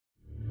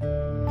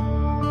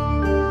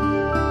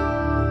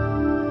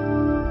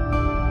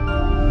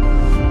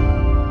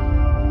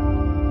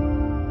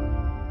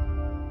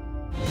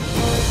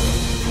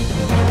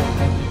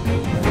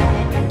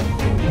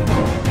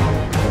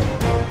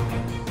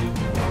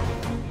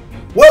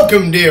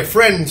Welcome, dear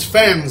friends,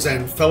 fans,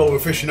 and fellow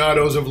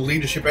aficionados of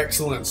leadership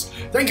excellence.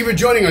 Thank you for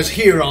joining us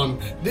here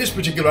on this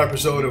particular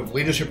episode of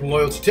Leadership and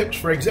Loyalty Tips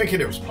for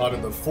Executives, part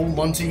of the Full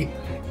Monty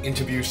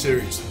interview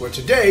series, where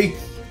today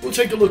we'll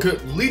take a look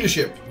at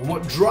leadership and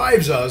what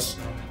drives us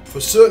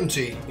for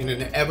certainty in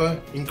an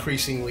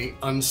ever-increasingly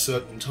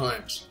uncertain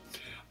times.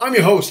 I'm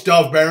your host,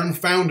 Dov Barron,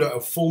 founder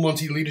of Full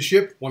Monty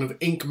Leadership, one of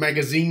Inc.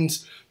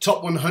 magazine's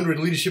top 100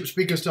 leadership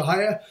speakers to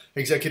hire,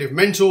 executive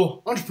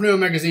mentor, Entrepreneur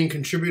Magazine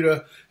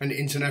contributor, and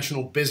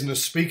international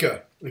business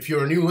speaker. If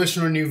you're a new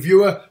listener, a new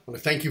viewer, I want to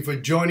thank you for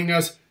joining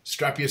us.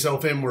 Strap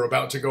yourself in, we're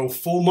about to go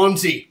full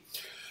Monty.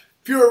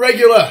 If you're a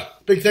regular,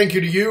 big thank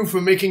you to you for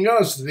making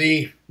us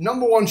the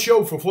 #1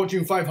 show for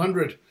Fortune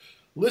 500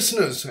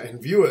 listeners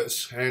and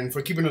viewers, and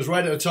for keeping us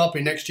right at the top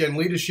in next-gen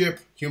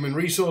leadership, human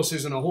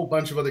resources, and a whole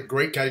bunch of other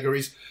great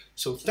categories.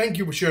 So thank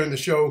you for sharing the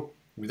show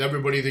with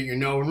everybody that you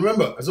know. And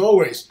remember, as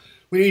always,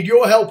 we need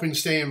your help in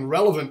staying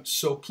relevant.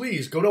 So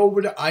please go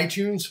over to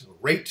iTunes,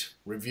 rate,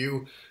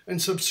 review,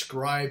 and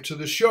subscribe to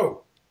the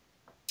show.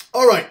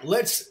 All right,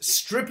 let's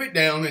strip it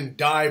down and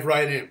dive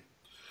right in.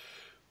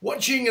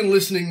 Watching and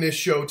listening this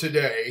show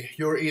today,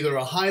 you're either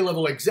a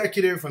high-level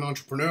executive, an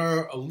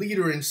entrepreneur, a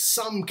leader in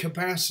some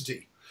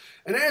capacity.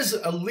 And as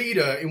a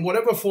leader, in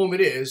whatever form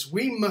it is,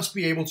 we must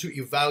be able to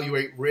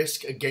evaluate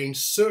risk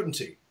against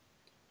certainty.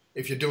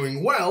 If you're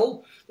doing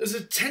well, there's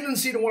a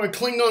tendency to want to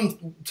cling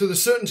on to the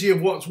certainty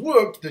of what's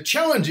worked. The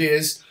challenge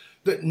is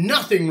that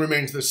nothing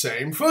remains the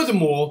same.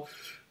 Furthermore,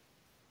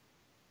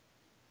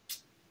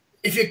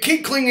 if you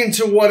keep clinging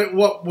to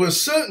what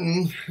was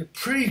certain,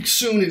 pretty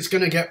soon it's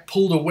going to get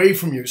pulled away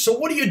from you. So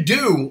what do you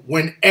do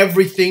when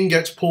everything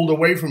gets pulled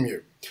away from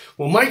you?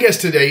 Well, my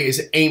guest today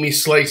is Amy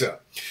Slater.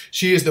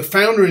 She is the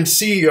founder and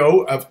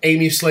CEO of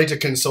Amy Slater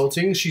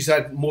Consulting. She's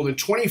had more than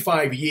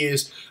 25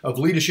 years of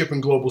leadership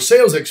and global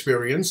sales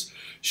experience.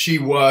 She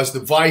was the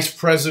vice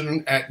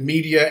president at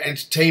Media,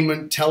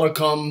 Entertainment,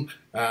 Telecom,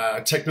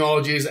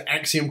 Technologies,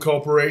 Acxiom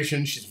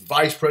Corporation. She's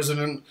vice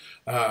president,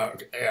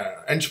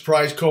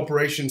 Enterprise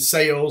Corporation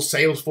Sales,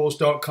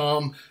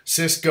 Salesforce.com,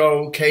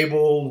 Cisco,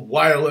 Cable,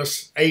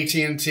 Wireless,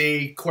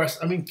 AT&T, Qwest.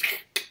 I mean,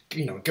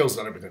 you know, girls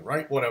done everything,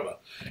 right? Whatever.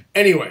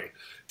 Anyway,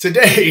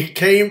 today,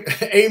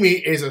 Amy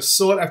is a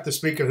sought-after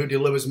speaker who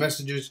delivers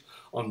messages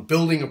on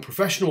building a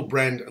professional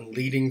brand and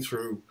leading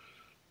through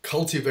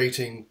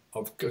cultivation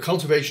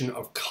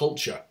of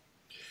culture.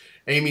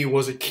 Amy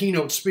was a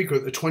keynote speaker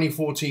at the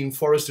 2014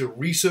 Forrester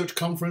Research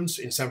Conference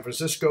in San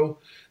Francisco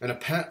and a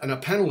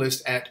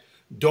panelist at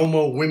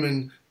Domo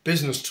Women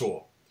business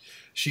tour.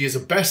 She is a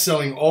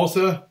best-selling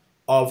author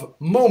of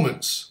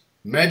Moments,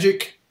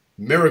 Magic,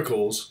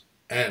 Miracles,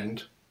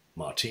 and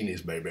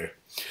Martinis, baby.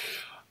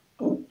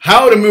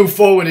 How to move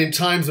forward in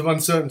times of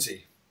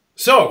uncertainty.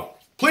 So,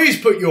 please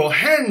put your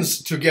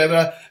hands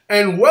together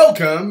and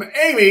welcome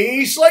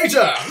Amy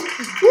Slater.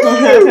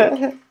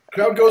 Woo!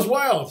 Crowd goes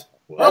wild.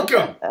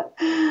 Welcome.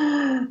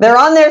 They're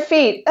on their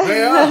feet.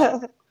 They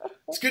are.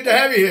 It's good to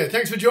have you here.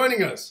 Thanks for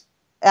joining us.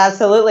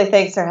 Absolutely.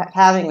 Thanks for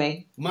having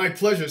me. My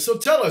pleasure. So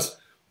tell us,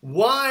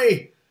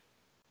 why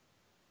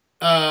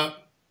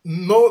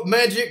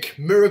Magic,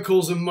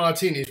 Miracles, and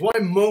Martinis? Why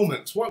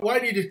Moments? Why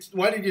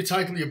did you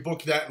title your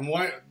book that, and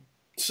why?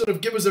 Sort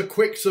of give us a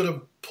quick sort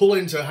of pull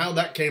into how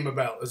that came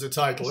about as a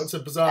title. It's a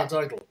bizarre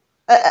title.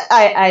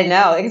 I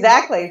know,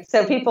 exactly.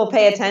 So people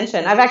pay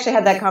attention. I've actually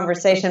had that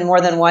conversation more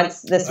than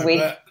once this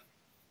week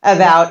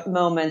about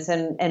moments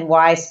and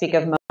why I speak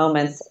of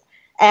moments.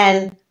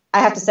 And I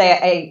have to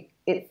say,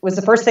 it was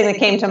the first thing that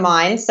came to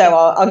mind, so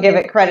I'll give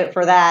it credit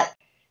for that.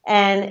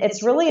 And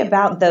it's really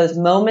about those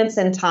moments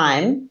in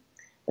time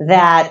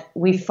that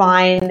we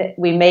find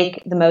we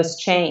make the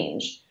most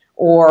change,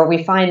 or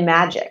we find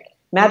magic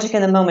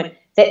in the moment,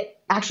 that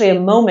actually a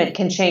moment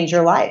can change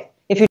your life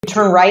if you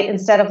turn right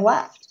instead of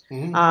left.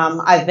 Mm-hmm.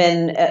 I've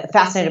been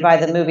fascinated by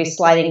the movie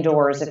Sliding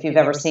Doors, if you've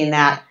ever seen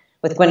that,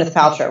 with Gwyneth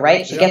Paltrow,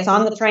 right? She gets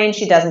on the train,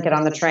 she doesn't get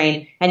on the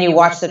train, and you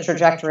watch the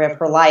trajectory of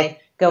her life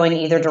going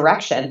either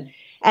direction.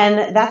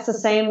 And that's the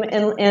same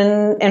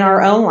in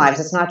our own lives.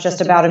 It's not just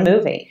about a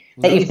movie.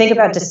 That you think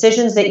about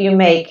decisions that you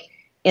make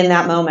in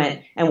that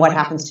moment and what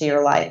happens to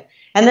your life.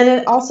 And then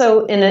it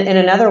also, in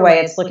another way,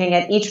 it's looking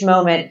at each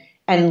moment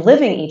and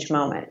living each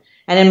moment.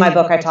 And in my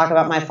book, I talk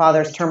about my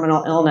father's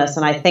terminal illness,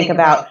 and I think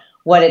about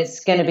what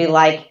it's going to be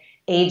like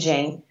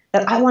aging,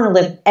 that I want to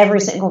live every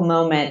single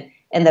moment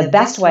in the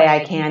best way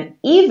I can,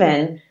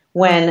 even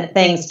when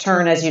things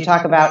turn, as you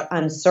talk about,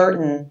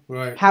 uncertain.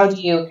 Right. How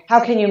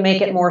can you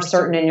make it more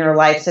certain in your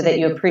life so that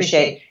you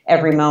appreciate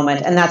every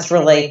moment? And that's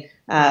really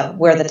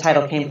where the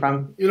title came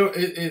from. You know,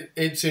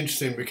 it's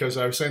interesting, because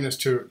I was saying this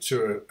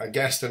to a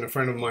guest and a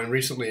friend of mine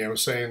recently. I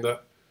was saying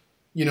that,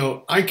 you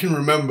know, I can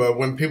remember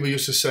when people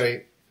used to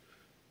say,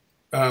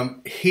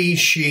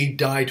 she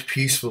died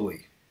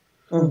peacefully,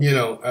 you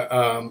know,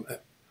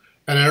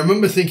 and I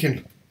remember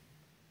thinking,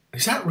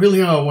 is that really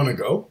how I want to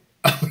go?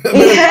 I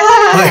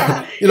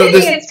Yeah.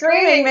 Kicking and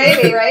screaming,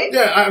 maybe, right?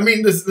 Yeah, I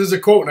mean, there's a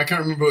quote, and I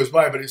can't remember who it's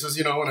by, but it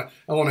says, I want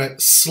to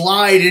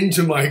slide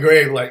into my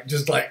grave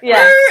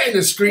in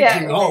a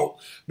screeching halt,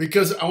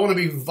 because I want to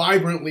be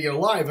vibrantly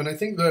alive. And I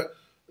think that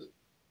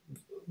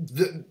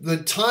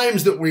the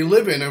times that we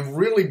live in have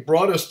really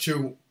brought us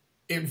to,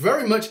 it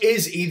very much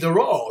is either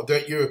or,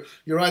 that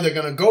you're either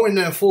going to go in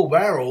there full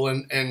barrel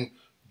and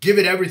give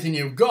it everything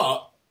you've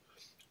got,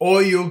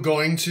 or you're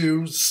going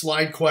to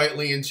slide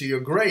quietly into your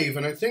grave.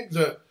 And I think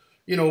that,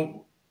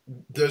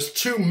 there's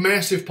two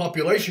massive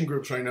population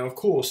groups right now, of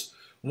course.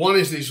 One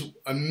is these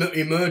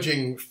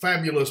emerging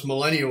fabulous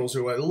millennials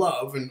who I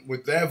love and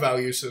with their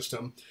value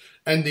system.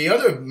 And the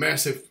other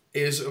massive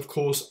is, of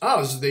course,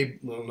 us,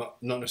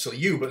 not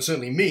necessarily you, but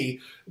certainly me,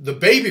 the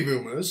baby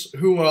boomers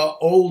who are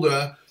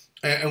older,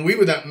 and we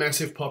were that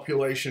massive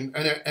population.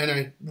 And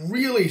I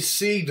really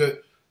see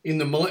that in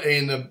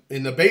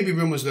the baby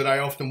boomers that I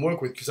often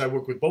work with, because I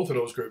work with both of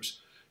those groups,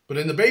 but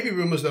in the baby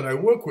boomers that I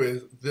work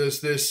with, there's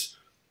this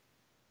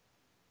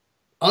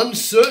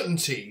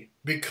uncertainty,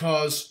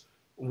 because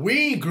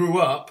we grew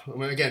up, I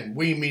mean, again,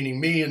 we meaning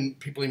me and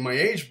people in my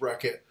age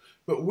bracket,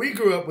 but we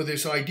grew up with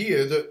this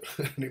idea that,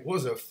 and it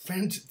was a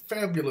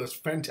fabulous,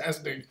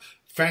 fantastic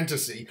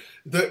fantasy,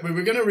 that we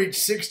were going to reach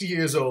 60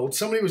 years old.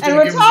 Somebody was going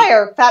to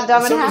retire, fat,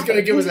 dumb, and happy. Somebody was going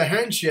to give us a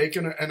handshake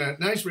and a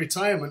nice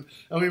retirement,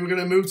 and we were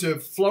going to move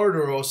to Florida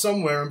or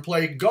somewhere and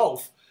play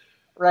golf.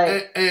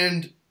 Right.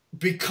 And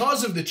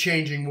because of the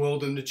changing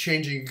world and the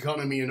changing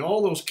economy and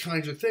all those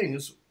kinds of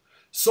things,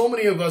 so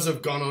many of us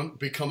have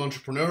become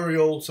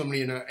entrepreneurial.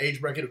 Somebody in our age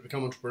bracket have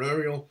become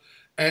entrepreneurial.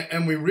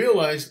 And we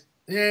realized,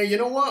 yeah, you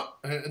know what?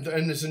 And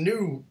there's a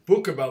new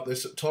book about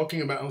this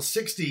talking about how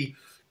 60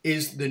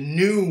 is the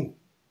new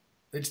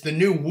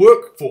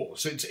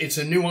workforce. It's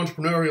a new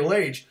entrepreneurial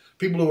age.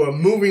 People who are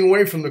moving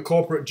away from the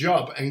corporate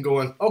job and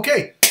going,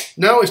 okay,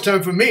 now it's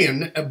time for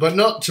me, but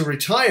not to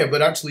retire,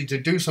 but actually to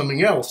do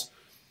something else.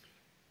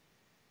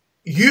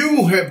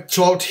 You have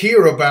talked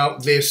here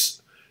about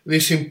this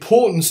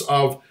importance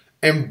of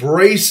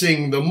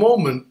embracing the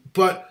moment,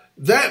 but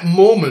that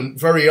moment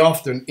very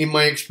often, in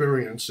my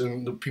experience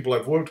and the people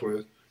I've worked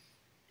with,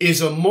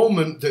 is a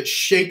moment that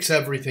shakes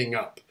everything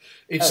up.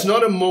 It's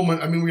not a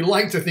moment, I mean, we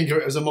like to think of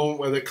it as a moment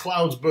where the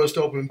clouds burst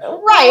open.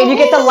 Right, and you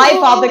get the light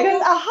bulb that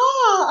goes,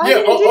 aha, I'm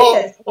going to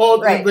do this. Or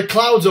the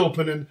clouds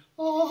open and,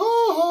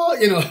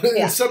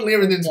 and suddenly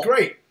everything's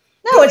great.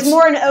 No, it's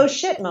more an oh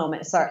shit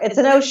moment. Sorry, it's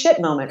an oh shit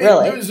moment,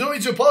 really. There's no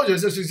need to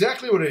apologize. That's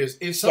exactly what it is.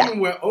 It's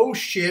something where, oh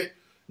shit,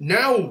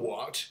 now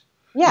what?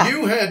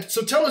 Yeah.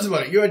 So tell us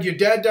about it. You had your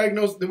dad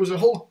diagnosed. There was a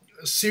whole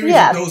series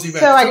of those events.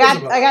 So I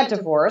got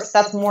divorced.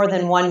 That's more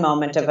than one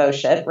moment of oh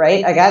shit,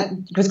 right?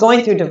 Was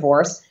going through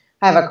divorce.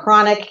 I have a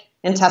chronic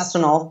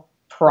intestinal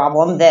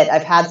problem that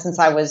I've had since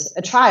I was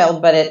a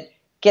child, but it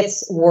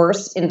gets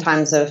worse in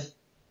times of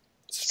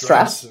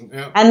stress.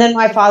 And then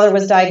my father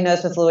was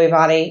diagnosed with Lewy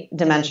body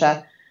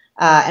dementia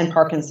and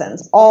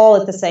Parkinson's, all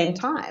at the same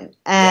time.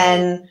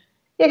 And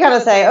you kind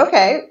of say,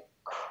 okay,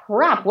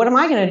 crap, what am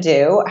I going to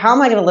do? How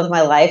am I going to live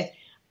my life?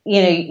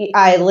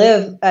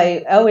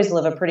 I always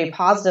live a pretty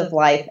positive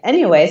life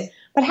anyways,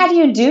 but how do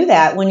you do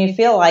that when you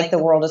feel like the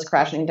world is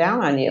crashing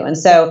down on you? And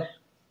so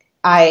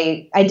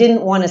I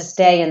didn't want to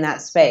stay in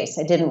that space.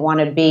 I didn't want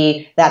to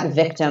be that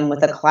victim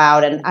with a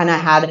cloud. And I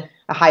had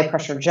a high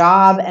pressure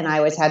job, and I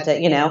always had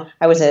to,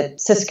 I was at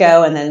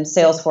Cisco and then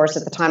Salesforce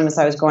at the time as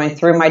I was going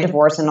through my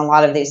divorce and a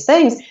lot of these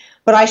things.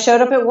 But I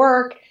showed up at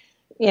work,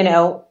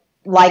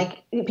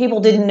 like people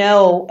didn't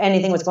know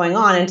anything was going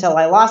on until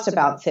I lost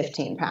about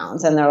 15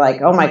 pounds. And they're like,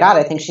 oh my God,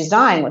 I think she's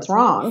dying. What's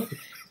wrong?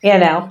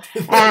 And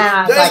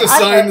there's a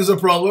sign there's a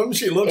problem.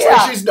 She looks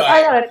like she's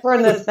dying. I got to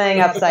turn this thing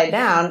upside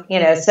down,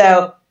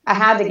 so I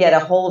had to get a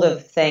hold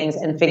of things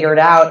and figure it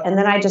out. And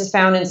then I just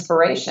found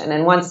inspiration.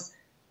 And once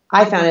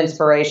I found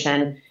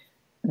inspiration,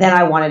 then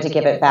I wanted to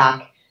give it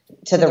back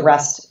to the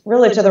rest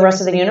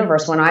of the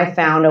universe, when I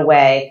found a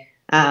way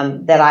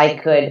that I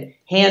could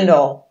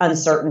handle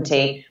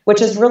uncertainty,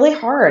 which is really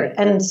hard.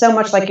 And so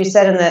much, like you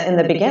said in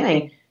the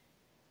beginning,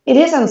 it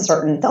is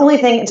uncertain. The only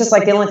thing, just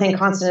like the only thing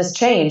constant is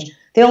change,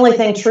 the only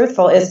thing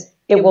truthful is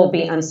it will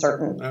be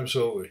uncertain.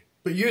 Absolutely.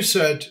 But you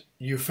said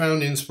you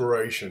found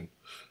inspiration.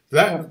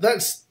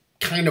 That's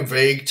kind of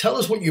vague. Tell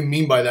us what you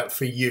mean by that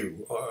for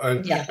you.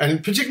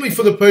 And particularly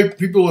for the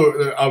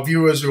people, our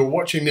viewers who are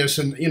watching this,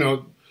 and,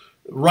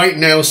 right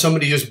now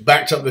somebody just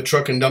backed up the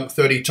truck and dumped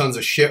 30 tons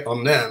of shit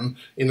on them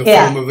in the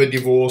form of a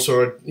divorce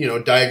or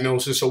a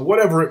diagnosis or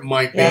whatever it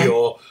might be,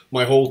 or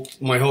my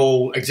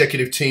whole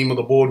executive team or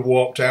the board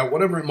walked out,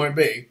 whatever it might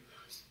be,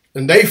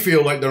 and they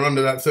feel like they're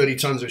under that 30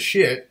 tons of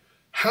shit.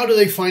 How do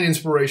they find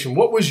inspiration?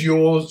 What was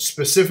yours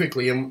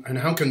specifically, and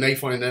how can they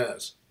find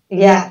theirs?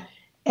 Yeah.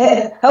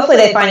 Hopefully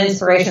they find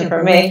inspiration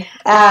from me,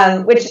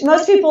 which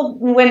most people,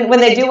 when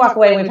they do walk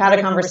away and we've had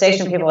a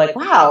conversation, people are like,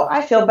 wow,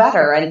 I feel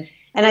better.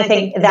 And I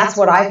think that's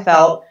what I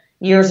felt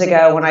years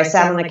ago when I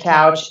sat on the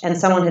couch and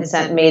someone had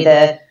sent me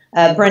the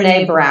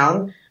Brené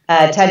Brown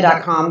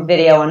TED.com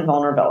video on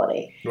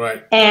vulnerability.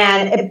 Right.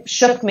 And it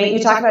shook me. You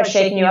talk about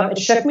shaking you up. It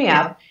shook me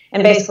up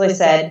and basically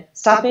said,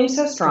 stop being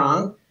so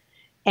strong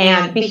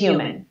and be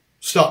human.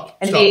 Stop.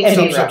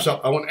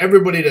 I want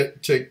everybody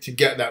to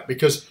get that,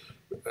 because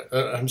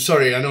I'm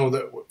sorry, I know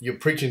that you're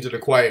preaching to the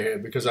choir here,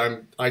 because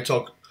I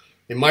talk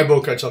in my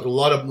book, I talked a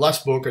lot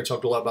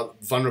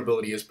about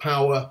vulnerability as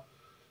power.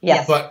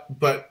 Yes.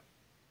 But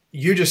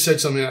you just said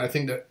something that I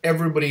think that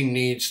everybody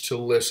needs to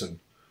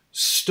listen.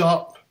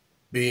 Stop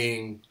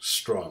being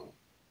strong.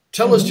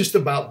 Tell us just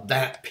about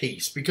that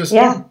piece, because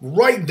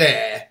right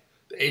there,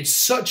 it's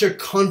such a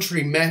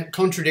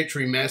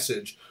contradictory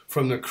message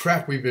from the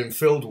crap we've been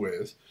filled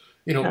with.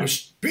 You know,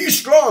 be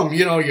strong.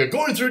 You know, you're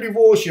going through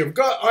divorce, you've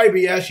got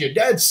IBS, your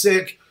dad's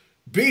sick.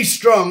 Be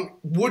strong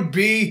would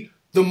be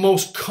the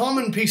most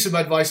common piece of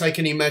advice I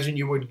can imagine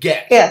you would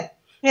get. Yeah.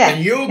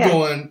 And you're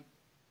going,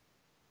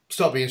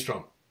 stop being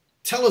strong.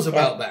 Tell us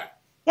about that.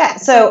 Yeah.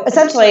 So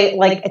essentially,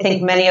 like I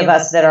think many of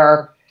us that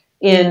are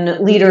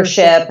in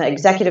leadership,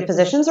 executive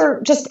positions, or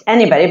just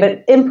anybody,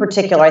 but in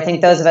particular, I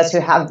think those of us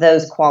who have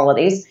those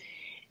qualities,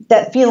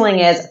 that feeling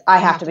is, I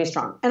have to be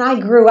strong. And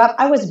I grew up,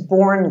 I was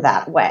born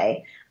that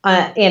way.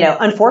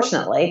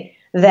 Unfortunately,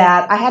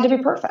 that I had to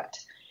be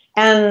perfect.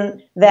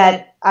 And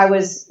that I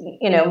was,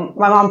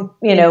 my mom,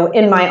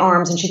 in my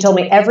arms, and she told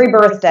me every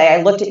birthday,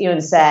 I looked at you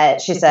and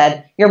she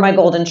said, you're my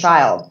golden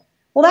child.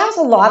 Well, that was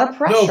a lot of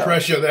pressure. No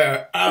pressure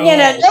there at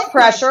all. No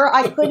pressure.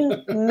 I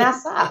couldn't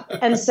mess up.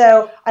 And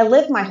so I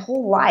lived my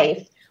whole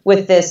life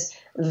with this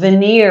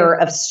veneer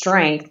of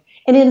strength.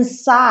 And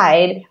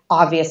inside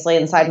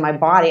my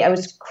body, I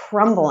was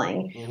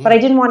crumbling. Mm-hmm. But I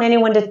didn't want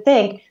anyone to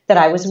think that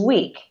I was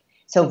weak.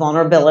 So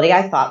vulnerability,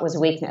 I thought, was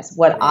weakness.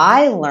 What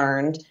I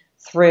learned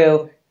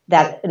through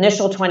that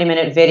initial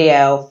 20-minute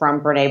video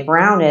from Brene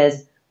Brown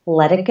is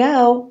let it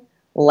go,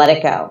 let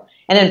it go.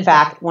 And in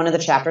fact, one of the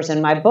chapters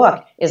in my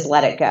book is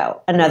let it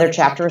go. Another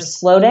chapter is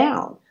slow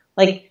down.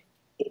 Like,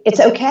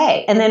 it's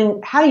okay. And then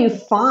how do you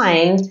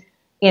find,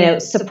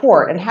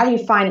 support? And how do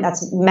you find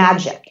that's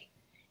magic?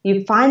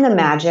 You find the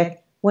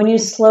magic when you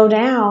slow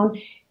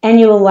down and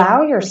you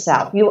allow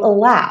yourself, you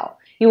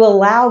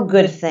allow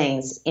good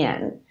things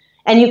in.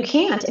 And you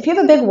can't, if you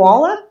have a big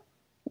wall up,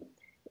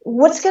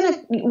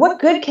 what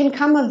good can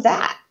come of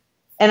that?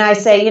 And I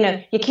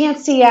say, you can't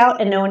see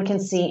out and no one can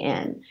see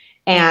in.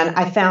 And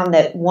I found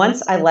that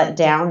once I let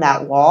down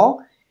that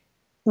wall,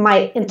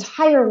 my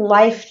entire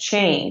life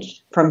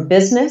changed from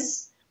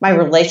business. My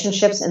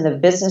relationships in the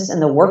business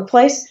and the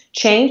workplace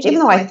changed. Even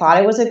though I thought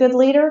I was a good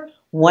leader,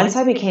 once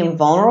I became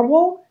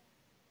vulnerable,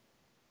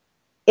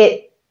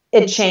 it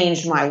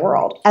changed my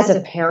world. As a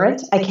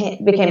parent, I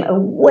became a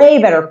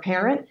way better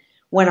parent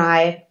when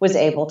I was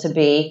able to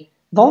be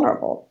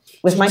vulnerable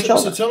with my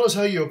children. So tell us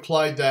how you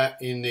applied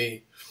that in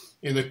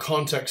the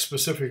context,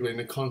 specifically in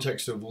the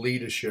context of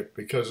leadership,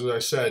 because as I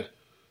said,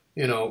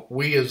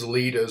 we as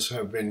leaders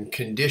have been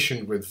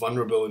conditioned with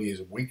vulnerability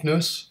as a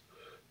weakness.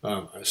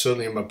 I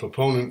certainly am a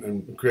proponent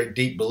and a great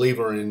deep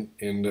believer in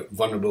that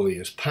vulnerability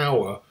as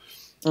power.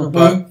 Mm-hmm.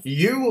 But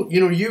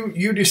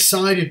you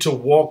decided to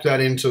walk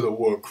that into the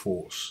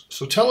workforce.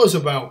 So tell us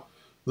about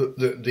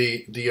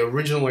the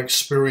original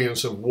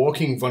experience of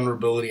walking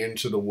vulnerability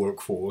into the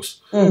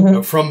workforce,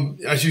 from,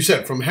 as you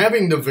said, from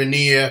having the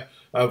veneer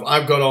of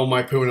I've got all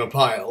my poo in a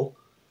pile.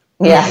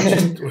 Yeah.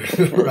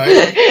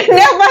 Right?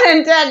 No pun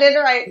intended,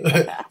 right?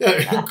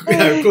 Yeah,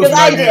 of course.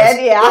 I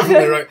did,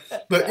 yeah. Right.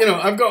 But,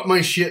 I've got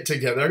my shit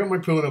together. I got my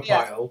poo in a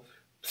pile.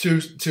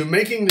 To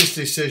making this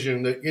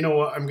decision that,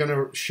 I'm going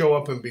to show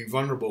up and be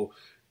vulnerable.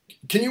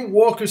 Can you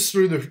walk us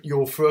through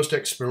your first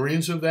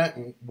experience of that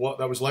and what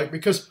that was like?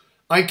 Because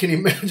I can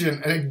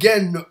imagine, and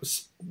again,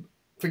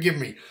 forgive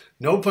me,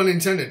 no pun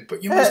intended,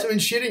 but you must have been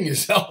shitting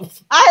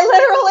yourself.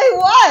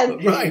 I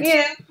literally was.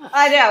 Right.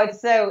 I know.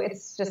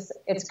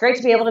 It's great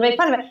to be able to make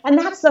fun of it. And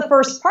that's the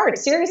first part,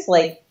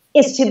 seriously,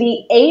 is to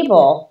be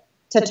able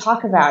to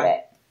talk about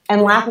it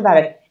and laugh about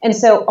it. And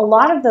so a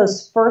lot of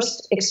those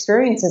first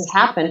experiences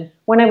happen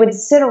when I would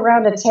sit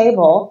around a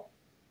table,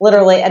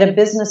 literally at a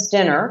business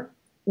dinner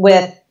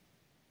with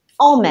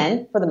all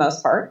men for the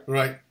most part.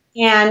 Right.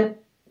 And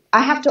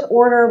I have to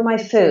order my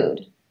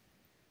food.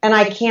 And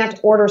I can't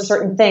order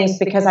certain things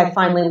because I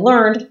finally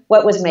learned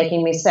what was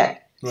making me sick.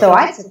 Right. So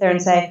I'd sit there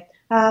and say,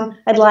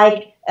 I'd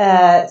like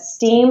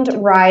steamed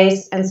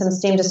rice and some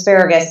steamed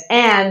asparagus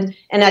and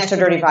an extra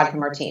dirty vodka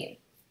martini.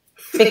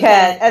 And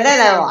then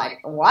they're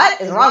like,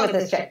 what is wrong with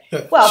this chick?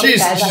 Well,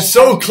 she's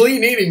so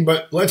clean eating,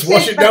 but let's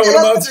wash it down with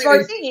a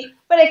martini.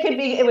 But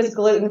it was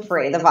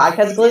gluten-free. The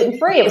vodka's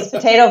gluten-free. It was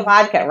potato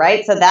vodka,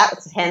 right? So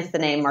that's hence the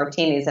name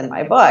Martinis in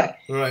my book.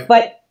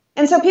 Right.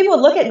 And so people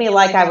would look at me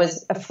like I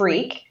was a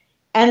freak.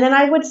 And then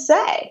I would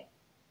say,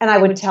 and I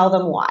would tell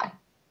them why.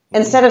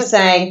 Instead of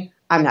saying,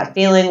 I'm not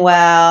feeling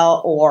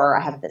well, or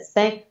I have this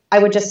thing, I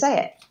would just say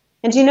it.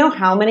 And do you know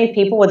how many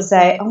people would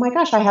say, oh my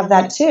gosh, I have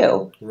that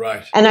too?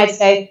 Right. And I'd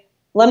say,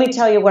 let me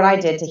tell you what I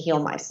did to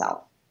heal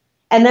myself.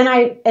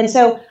 And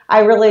so I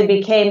really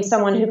became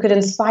someone who could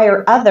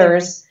inspire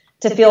others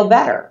to feel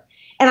better.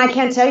 And I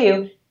can't tell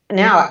you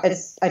now,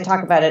 I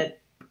talk about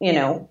it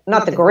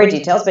not the gory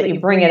details, but you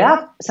bring it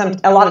up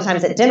a lot of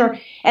times at dinner,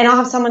 and I'll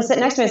have someone sit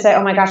next to me and say,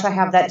 oh my gosh, I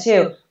have that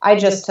too. I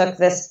just took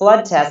this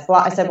blood test.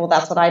 I said, well,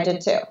 that's what I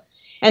did too.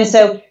 And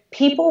so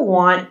people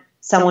want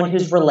someone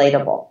who's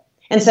relatable.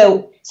 And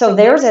so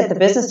there's at the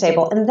business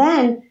table. And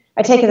then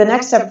I take it the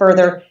next step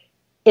further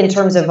in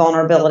terms of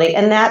vulnerability,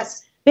 and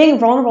that's being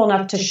vulnerable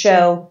enough to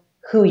show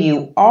who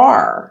you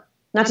are,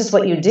 not just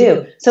what you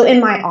do. So in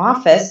my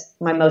office,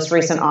 my most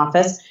recent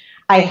office,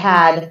 I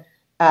had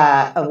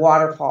a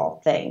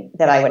waterfall thing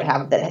that I would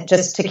have that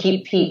just to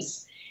keep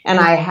peace. And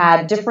I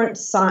had different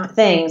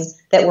things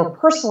that were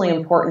personally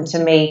important to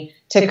me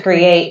to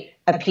create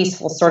a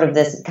peaceful sort of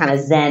this kind of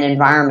Zen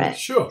environment.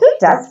 Sure. Who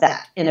does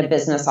that in a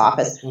business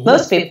office? Mm-hmm.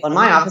 Most people in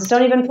my office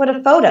don't even put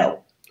a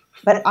photo.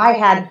 But I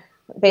had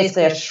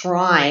basically a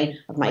shrine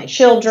of my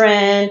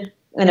children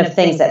and of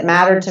things that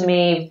mattered to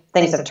me,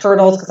 things of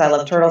turtles, because I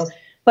love turtles.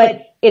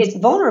 But it's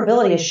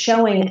vulnerability is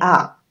showing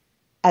up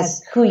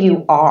as who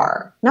you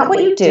are, not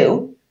what you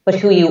do, but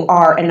who you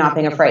are, and not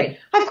being afraid.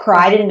 I've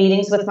cried in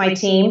meetings with my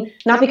team,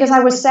 not because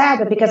I was sad,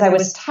 but because I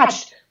was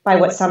touched by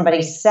what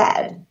somebody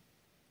said.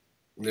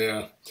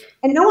 Yeah.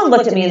 And no one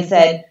looked at me and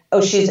said,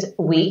 oh, she's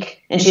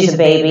weak and she's a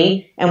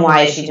baby, and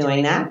why is she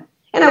doing that?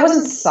 And I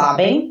wasn't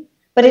sobbing,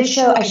 but I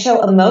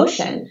show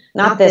emotion,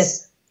 not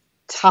this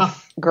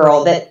tough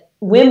girl that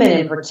women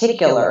in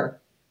particular.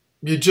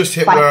 You just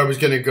hit where I was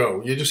going to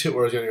go.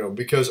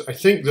 Because I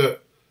think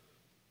that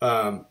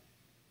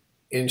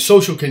in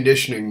social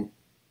conditioning,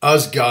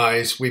 us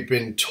guys, we've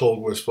been told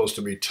we're supposed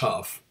to be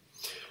tough,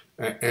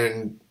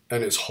 and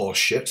it's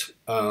horseshit,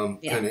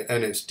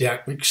 and it's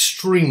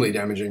extremely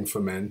damaging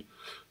for men,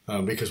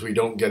 because we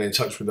don't get in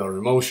touch with our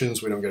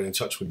emotions, we don't get in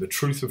touch with the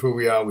truth of who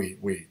we are.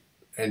 We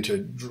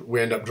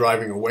end up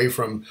driving away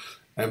from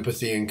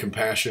empathy and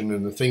compassion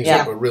and the things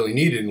that were really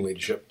needed in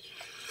leadership.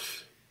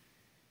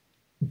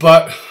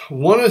 But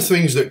one of the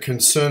things that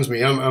concerns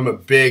me, I'm a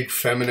big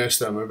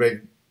feminist, I'm a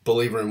big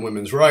believer in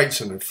women's rights,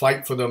 and I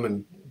fight for them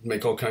and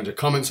make all kinds of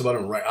comments about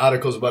them and write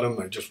articles about them.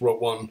 I just wrote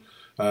one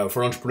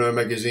for Entrepreneur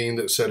magazine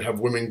that said, have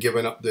women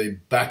given up the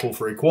battle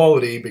for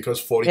equality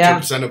because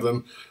 42% of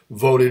them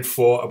voted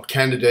for a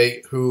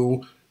candidate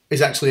who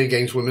is actually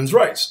against women's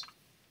rights.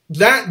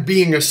 That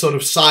being a sort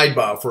of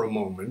sidebar for a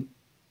moment,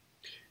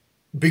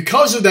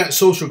 because of that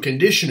social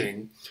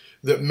conditioning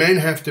that men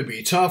have to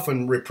be tough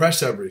and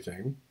repress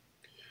everything,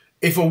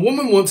 if a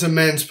woman wants a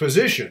man's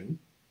position,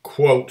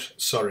 quote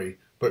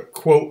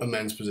a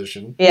man's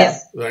position,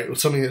 right,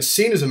 something that's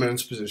seen as a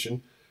man's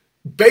position,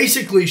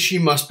 basically she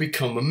must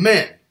become a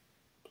man,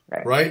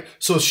 right?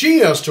 So she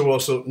has to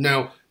also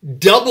now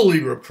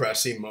doubly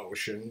repress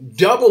emotion,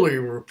 doubly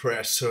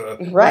repress her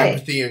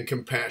empathy and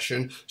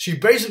compassion. She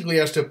basically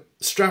has to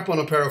strap on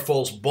a pair of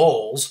false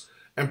balls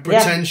and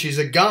pretend she's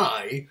a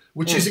guy,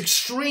 which is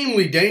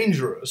extremely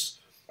dangerous.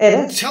 It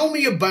is. Tell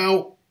me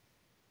about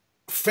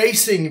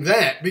facing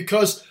that,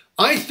 because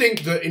I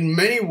think that in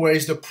many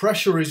ways the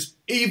pressure is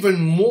even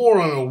more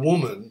on a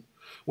woman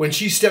when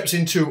she steps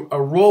into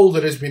a role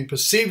that has been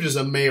perceived as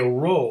a male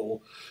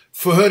role,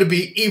 for her to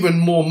be even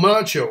more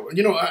macho.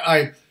 You know,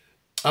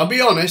 I'll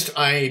be honest,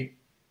 I'm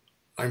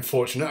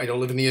fortunate. I don't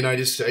live in the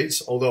United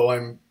States, although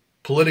I'm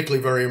politically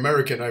very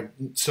American. I've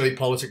studied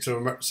politics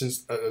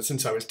since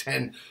I was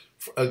 10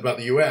 about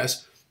the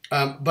US.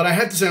 But I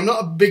had to say, I'm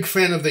not a big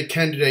fan of the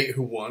candidate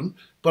who won,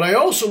 but I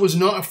also was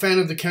not a fan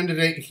of the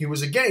candidate he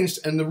was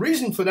against. And the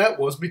reason for that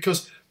was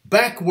because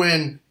back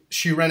when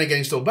she ran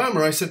against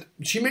Obama, I said,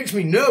 she makes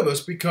me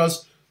nervous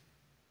because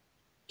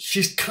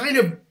she's kind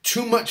of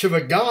too much of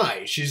a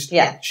guy.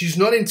 She's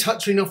not in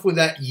touch enough with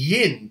that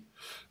yin.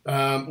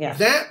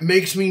 That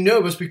makes me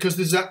nervous because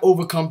there's that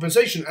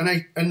overcompensation.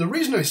 And the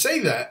reason I say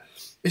that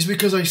is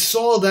because I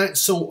saw that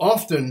so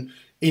often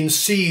in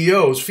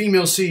CEOs,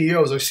 female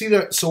CEOs. I see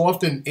that so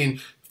often in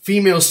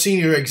female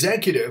senior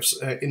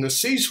executives in the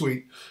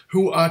C-suite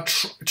who are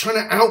trying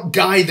to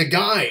outguy the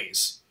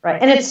guys. Right,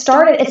 and it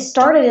started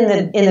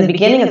in the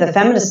beginning of the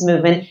feminist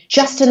movement,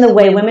 just in the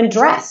way women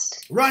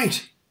dressed.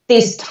 Right.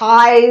 These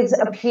ties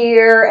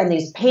appear and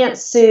these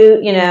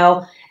pantsuit,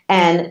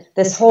 and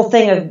this whole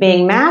thing of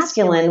being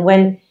masculine,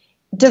 when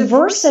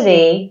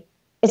diversity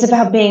is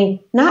about being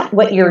not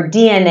what your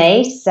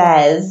DNA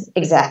says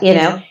exactly,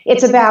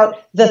 it's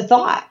about the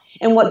thought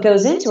and what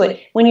goes into it.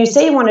 When you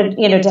say you want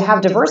to, to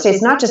have diversity,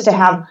 it's not just to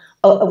have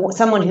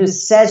someone who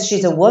says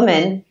she's a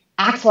woman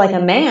act like a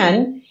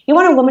man. You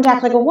want a woman to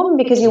act like a woman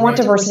because you want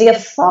diversity of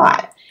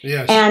thought.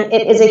 Yes. And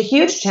it is a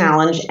huge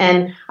challenge.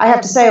 And I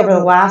have to say, over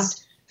the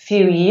last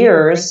few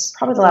years,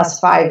 probably the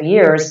last 5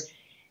 years,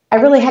 I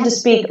really had to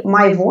speak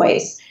my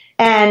voice.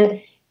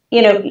 And,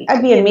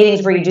 I'd be in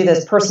meetings where you do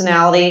those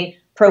personality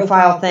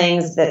profile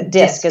things. That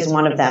DISC is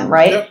one of them,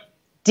 right? Yep.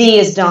 D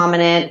is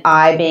dominant,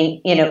 I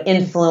being,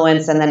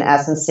 influence, and then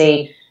S and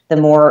C, the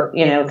more,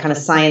 kind of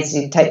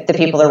sciencey type, the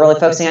people that are really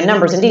focusing on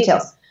numbers and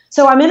details.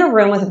 So I'm in a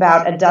room with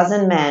about a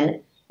dozen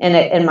men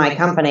in my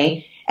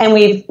company, and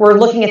we're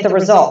looking at the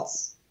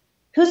results.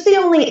 Who's the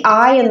only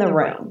I in the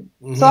room?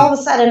 Mm-hmm. So all of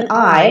a sudden,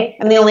 I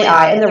am the only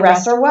I, and the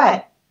rest are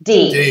what?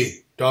 Ds. D.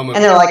 Dominant.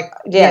 And they're like,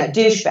 yeah,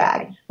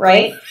 douchebag,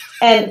 right?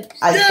 And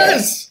I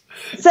yes.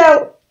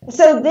 So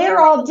they're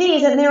all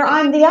D's and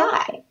I'm the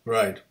I.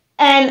 Right.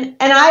 And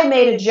I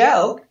made a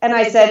joke and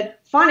I said,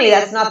 funny,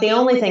 that's not the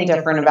only thing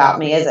different about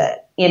me, is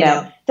it? You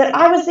know, that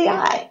I was the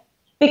I.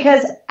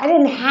 Because I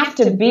didn't have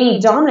to be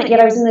dominant,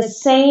 yet I was in the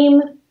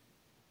same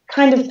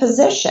kind of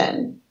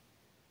position.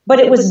 But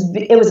it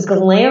was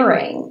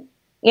glaring.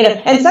 You know,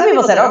 and some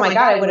people said, oh my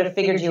God, I would have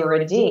figured you were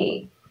a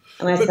D.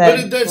 And I said,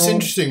 but that's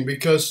interesting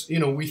because, you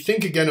know, we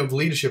think again of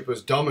leadership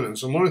as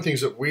dominance. And one of the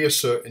things that we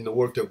assert in the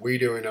work that we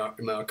do in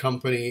our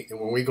company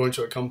and when we go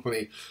into a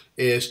company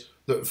is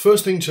the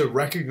first thing to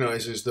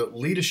recognize is that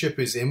leadership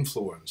is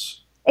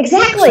influence.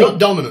 Exactly. It's not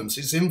dominance,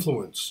 it's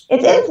influence.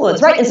 It's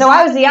influence, right? And so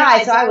I was the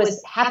I, so I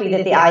was happy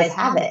that the I's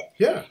have it.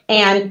 Yeah.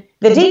 And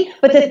the D,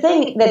 but the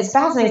thing that's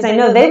fascinating is I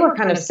know they were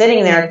kind of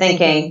sitting there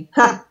thinking,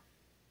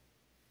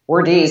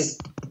 we're D's,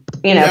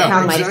 you know,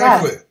 pound my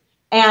chest.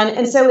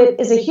 And so it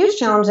is a huge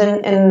challenge,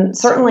 and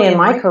certainly in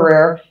my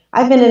career,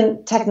 I've been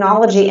in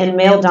technology and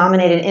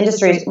male-dominated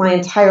industries my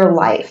entire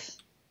life.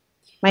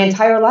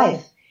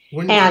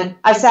 And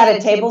I've sat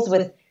at tables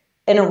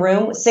in a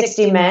room with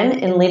 60 men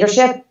in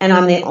leadership, and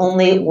I'm the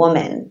only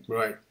woman.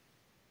 Right.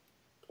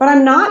 But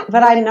I'm not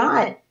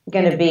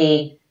going to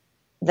be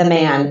the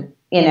man,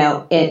 you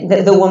know,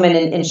 the woman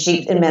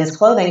in men's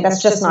clothing.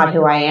 That's just not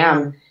who I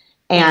am.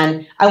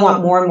 And I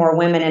want more and more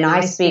women, and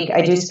I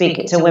do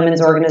speak to women's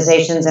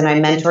organizations, and I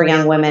mentor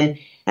young women,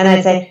 and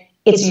I'd say,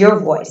 it's your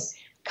voice.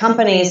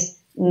 Companies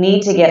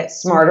need to get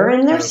smarter,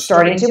 and they're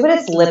starting to, but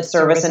it's lip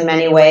service in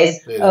many ways.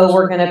 Oh,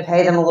 we're going to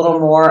pay them a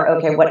little more.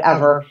 Okay,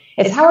 whatever.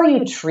 It's how are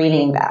you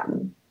treating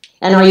them?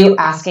 And are you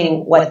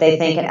asking what they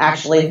think and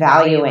actually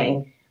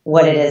valuing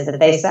what it is that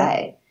they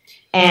say?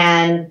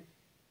 And,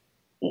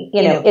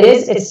 you know,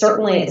 it's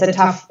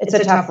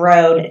a tough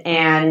road,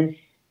 and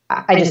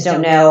I just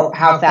don't know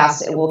how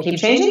fast it will keep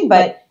changing,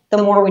 but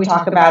the more we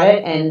talk about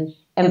it and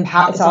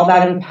it's all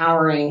about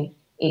empowering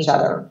each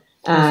other,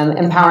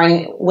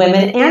 empowering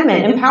women and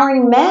men,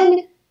 empowering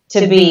men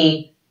to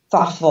be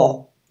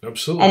thoughtful.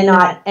 Absolutely.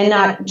 And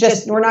not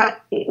just,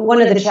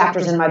 one of the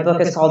chapters in my book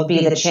is called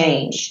Be the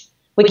Change.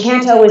 We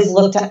can't always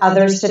look to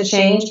others to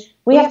change.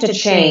 We have to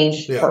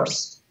change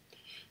first.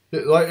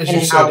 Like, as you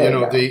said, you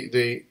know,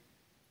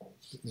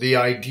 the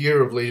idea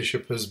of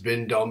leadership has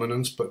been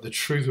dominance, but the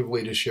truth of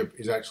leadership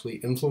is actually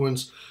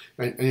influence.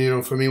 And you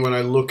know, for me, when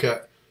I look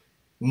at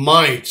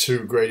my two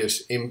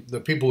greatest, the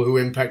people who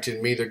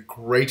impacted me the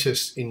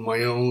greatest in my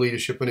own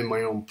leadership and in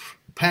my own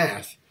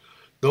path,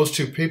 those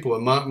two people are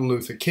Martin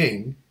Luther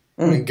King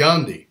and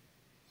Gandhi,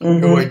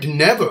 who I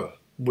never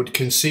would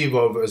conceive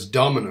of as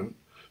dominant,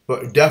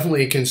 but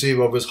definitely conceive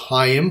of as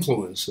high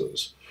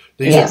influencers.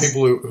 These are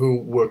people who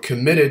were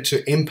committed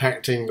to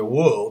impacting the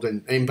world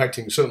and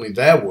impacting certainly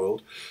their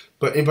world,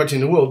 but impacting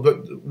the world,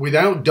 but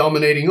without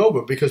dominating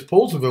over, because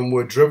both of them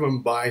were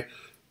driven by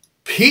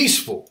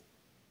peaceful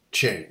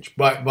change,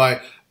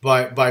 by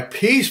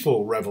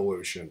peaceful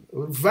revolution.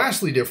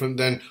 Vastly different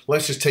than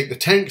let's just take the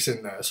tanks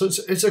in there. So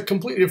it's a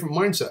completely different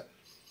mindset.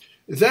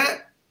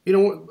 That, you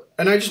know,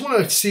 and I just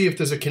want to see if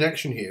there's a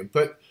connection here,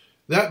 but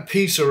that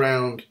piece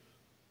around,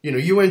 you know,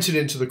 you entered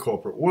into the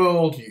corporate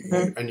world,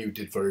 and you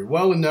did very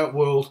well in that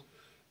world.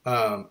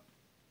 But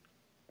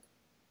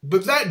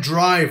that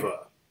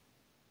driver,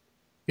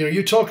 you know,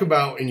 you talk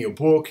about in your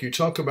book, you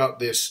talk about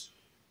this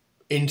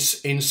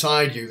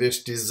inside you,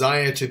 this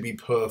desire to be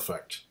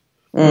perfect,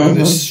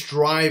 this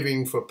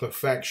striving for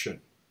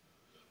perfection.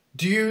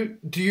 Do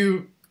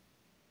you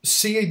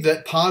see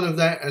that part of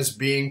that as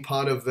being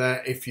part of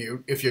that? If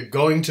you're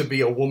going to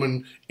be a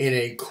woman in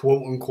a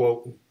quote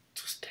unquote,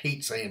 just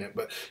hate saying it,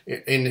 but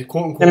in a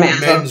quote unquote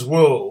men's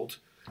world,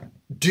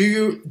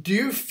 do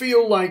you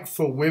feel like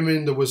for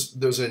women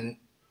there's an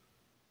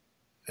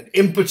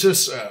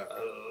impetus,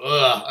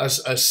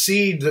 a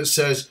seed that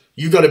says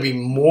you got to be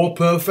more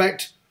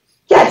perfect?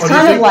 Yeah, it's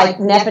kind of like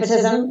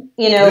nepotism.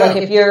 You know, like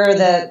if you're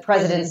the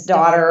president's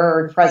daughter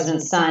or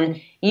president's son,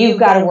 you've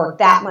got to work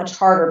that much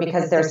harder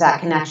because there's that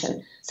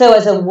connection. So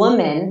as a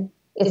woman,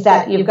 it's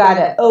that you've got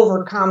to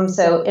overcome.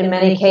 So in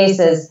many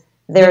cases,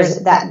 there's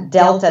that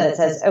delta that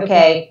says,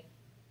 okay,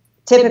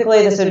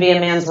 typically this would be a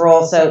man's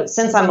role. So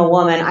since I'm a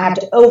woman, I have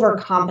to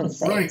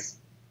overcompensate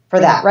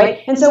for that, right?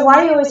 And so why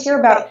do you always hear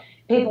about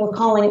people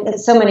calling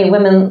so many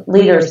women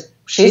leaders,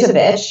 she's a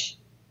bitch?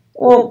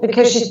 Well,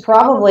 because she's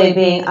probably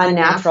being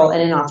unnatural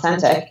and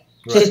inauthentic. Right.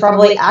 She's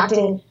probably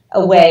acting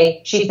a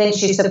way she thinks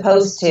she's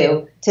supposed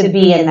to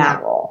be in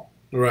that role.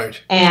 Right.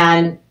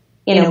 And,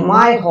 you know,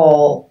 my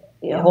whole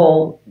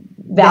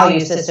value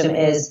system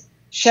is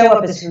show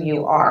up as who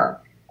you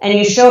are. And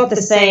you show up the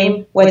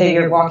same whether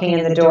you're walking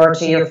in the door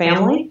to your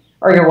family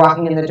or you're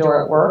walking in the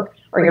door at work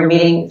or you're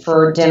meeting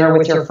for dinner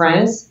with your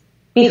friends.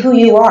 Be who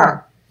you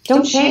are.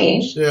 Don't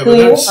change who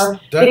you are.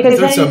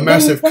 That's a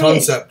massive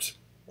concept.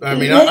 I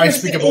mean, I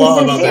speak a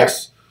lot about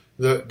this,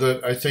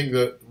 that I think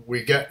that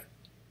we get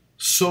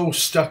so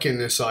stuck in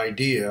this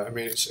idea. I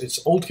mean, it's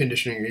old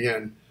conditioning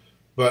again,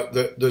 but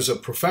there's a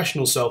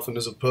professional self and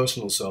there's a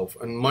personal self.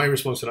 And my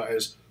response to that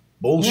is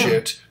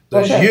bullshit.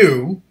 There's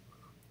you,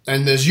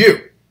 and there's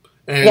you.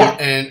 And,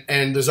 yeah.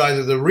 and there's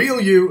either the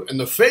real you and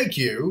the fake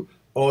you,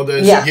 or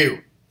there's yeah.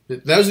 you.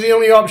 Those are the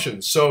only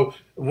options. So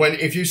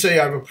if you say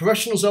I have a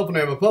professional self and I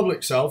have a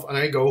public self, and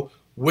I go,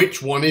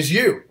 which one is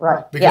you?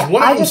 Right. Because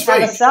one of I them's just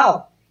fake. have a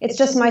self. It's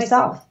just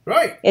myself.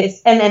 Right.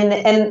 It's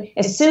and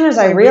as soon as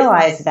I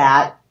realized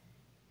that,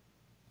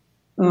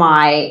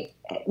 my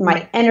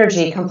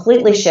energy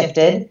completely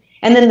shifted,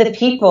 and then the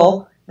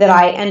people that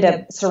I end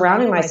up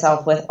surrounding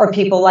myself with are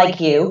people like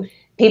you,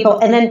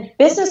 and then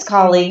business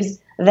colleagues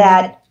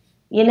that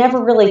you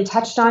never really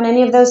touched on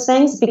any of those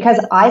things,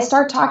 because I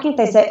start talking,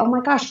 they say, "Oh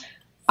my gosh,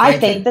 I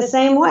think the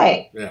same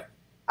way." Yeah.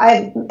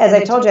 As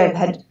I told you, I've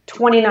had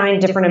 29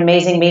 different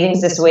amazing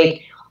meetings this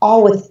week,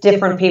 all with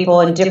different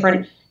people and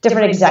different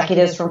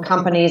executives from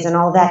companies and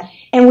all that.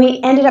 And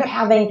we ended up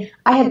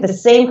I had the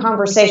same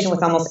conversation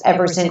with almost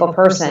every single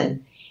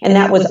person. And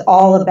that was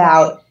all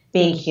about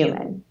being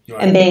human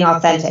and being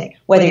authentic,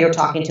 whether you're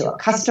talking to a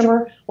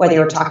customer, whether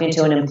you're talking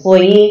to an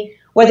employee,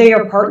 whether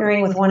you're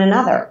partnering with one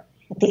another.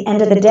 At the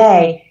end of the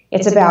day,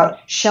 it's about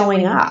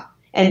showing up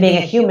and being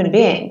a human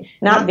being,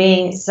 not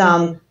being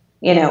some,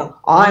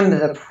 I'm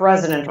the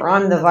president or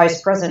I'm the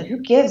vice president. Who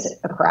gives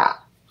a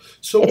crap?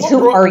 So it's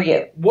who are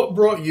you? What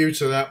brought you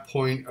to that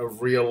point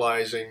of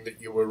realizing that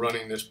you were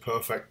running this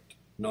perfect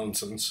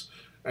nonsense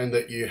and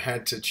that you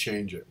had to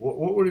change it?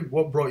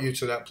 What brought you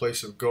to that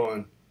place of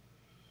going,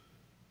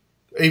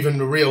 even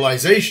the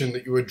realization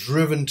that you were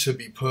driven to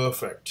be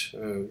perfect?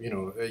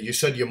 You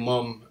said your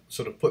mom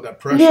sort of put that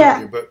pressure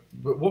on you, but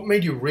what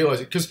made you realize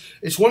it? Because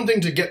it's one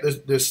thing to get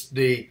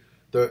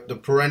the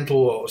parental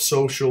or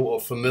social or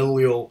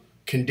familial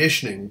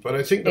conditioning, but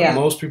I think that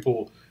most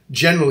people,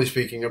 generally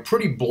speaking, are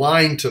pretty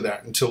blind to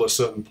that until a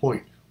certain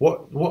point.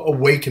 What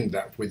awakened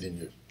that within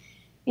you?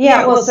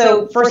 Yeah, well,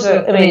 so first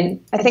of all,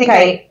 I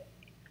think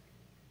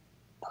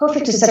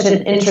perfect is such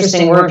an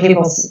interesting word,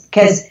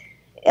 because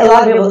a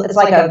lot of people, it's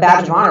like a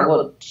badge of honor.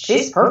 Well,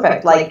 she's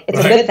perfect. Like, it's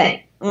a good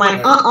thing. I'm like,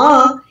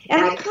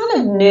 And I kind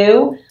of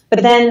knew,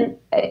 but then,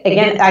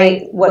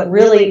 again, what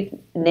really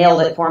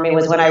nailed it for me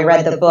was when I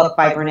read the book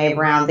by Brene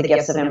Brown, The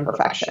Gifts of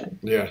Imperfection.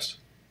 Yes.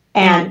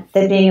 And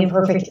that being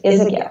imperfect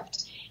is a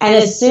gift. And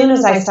as soon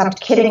as I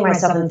stopped kidding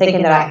myself and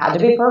thinking that I had to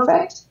be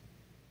perfect,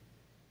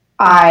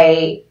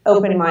 I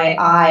opened my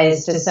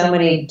eyes to so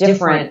many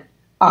different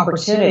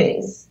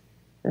opportunities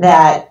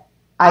that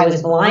I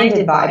was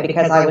blinded by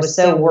because I was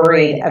so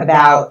worried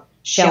about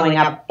showing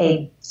up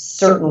a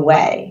certain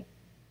way.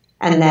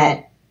 And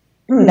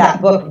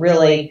that book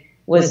really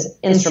was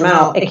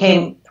instrumental. It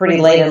came pretty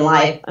late in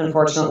life,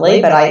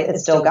 unfortunately, but it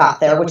still got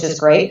there, which is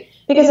great,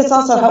 because it's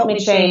also helped me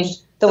change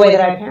the way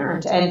that I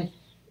parent. And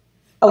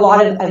a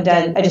lot of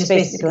I just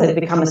basically have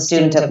become a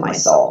student of my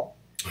soul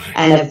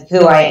and of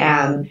who I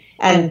am.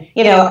 And,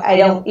 I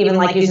don't even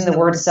like using the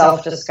word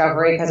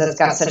self-discovery because it's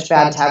got such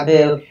bad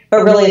taboo,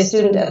 but really a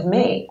student of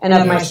me and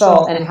of my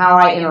soul and how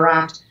I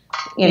interact,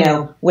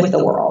 with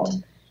the world.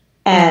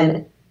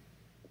 And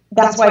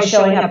that's why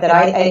showing up, that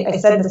I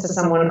said this to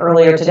someone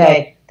earlier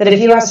today, that if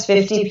you ask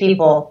 50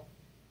 people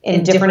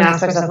in different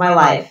aspects of my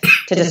life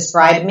to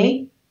describe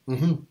me,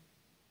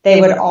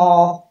 they would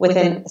all,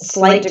 within a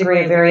slight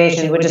degree of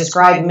variation, would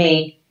describe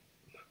me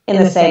in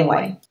the same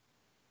way.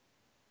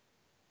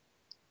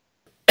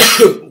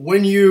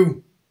 When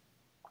you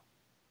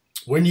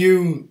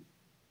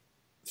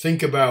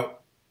think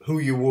about who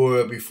you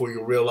were before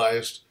you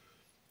realized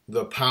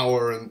the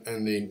power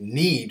and the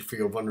need for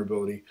your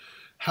vulnerability,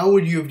 how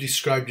would you have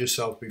described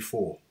yourself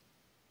before?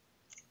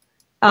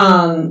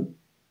 I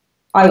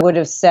would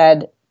have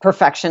said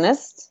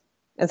perfectionist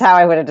is how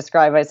I would have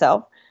described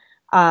myself.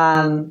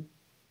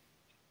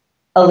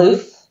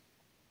 Aloof,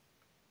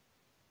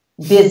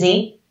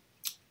 busy,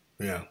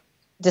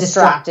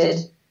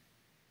 distracted,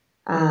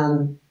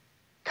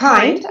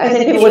 kind. I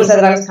think people would have said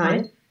that I was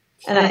kind,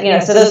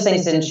 and so those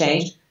things didn't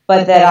change.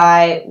 But that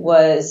I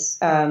was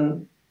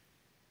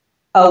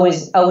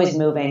always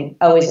moving,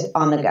 always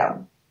on the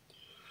go.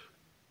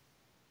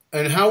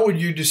 And how would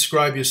you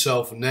describe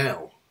yourself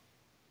now?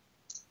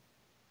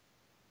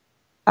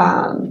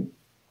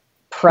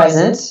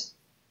 Present,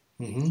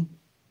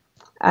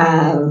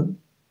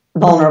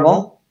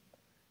 vulnerable,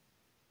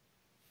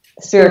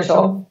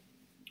 spiritual,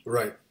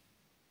 right,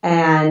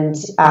 and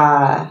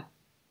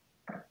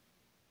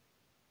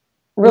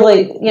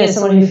really,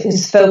 someone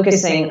who's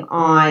focusing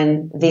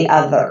on the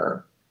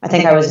other. I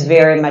think I was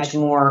very much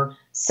more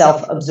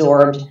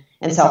self-absorbed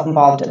and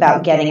self-involved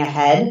about getting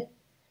ahead.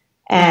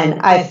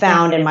 And I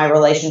found in my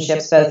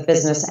relationships, both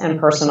business and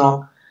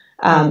personal,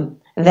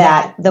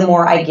 that the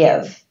more I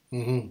give,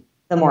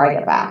 the more I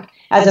get back.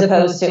 As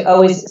opposed to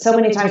always, so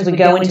many times we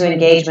go into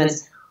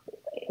engagements,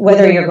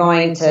 whether you're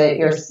going to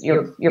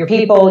your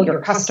people,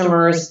 your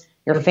customers,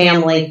 your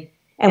family,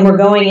 and we're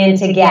going in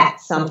to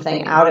get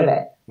something out of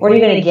it. What are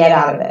you going to get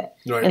out of it?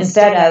 Right.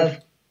 Instead of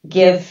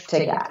give to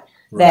get.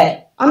 Right.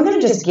 That I'm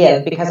going to just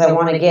give because I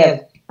want to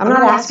give. I'm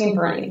not asking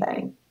for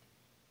anything.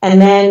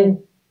 And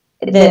then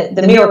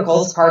the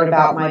miracles part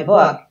about my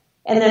book,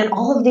 and then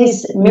all of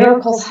these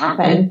miracles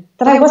happen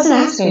that I wasn't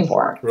asking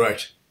for.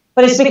 Right.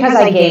 But it's because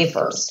I gave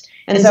first.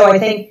 And so I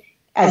think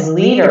as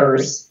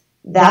leaders,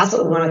 that's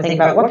what we want to think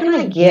about. What can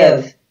I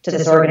give to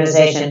this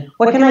organization?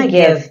 What can I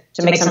give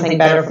to make something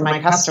better for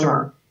my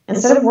customer?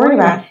 Instead of worrying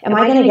about, am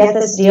I going to get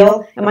this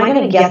deal? Am I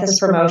going to get this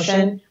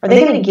promotion? Are they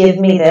going to give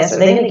me this? Are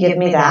they going to give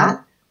me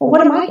that? Well,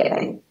 what am I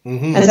giving?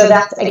 Mm-hmm. And so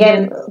that,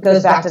 again,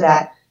 goes back to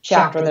that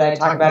chapter that I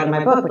talk about in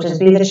my book, which is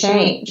be the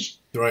change.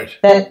 Right.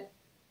 That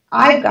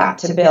I've got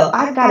to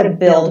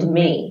build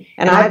me,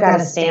 and I've got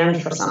to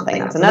stand for something.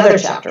 That's another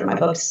chapter in my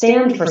book,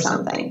 stand for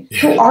something. Yeah.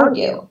 Who are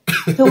you?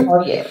 Who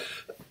are you?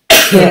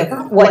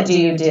 What do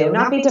you do?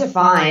 Not be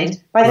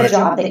defined by the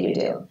job that you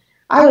do.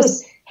 I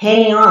was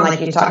hanging on,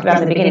 like you talked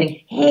about in the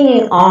beginning,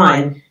 hanging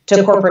on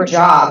to a corporate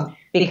job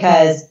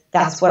because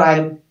that's what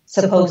I'm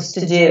supposed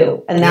to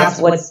do, and that's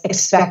what's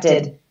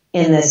expected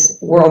in this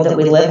world that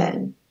we live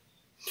in.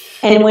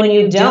 And when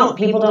you don't,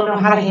 people don't know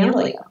how to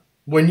handle you.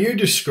 When you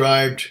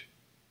described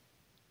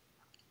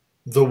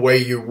the way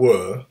you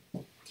were,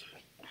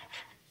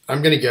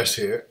 I'm going to guess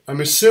here,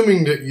 I'm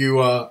assuming that you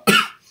are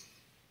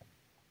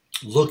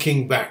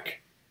looking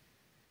back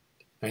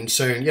and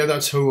saying, yeah,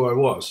 that's who I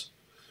was.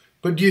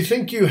 But do you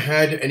think you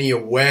had any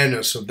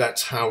awareness of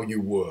that's how you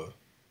were?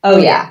 Oh,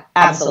 yeah,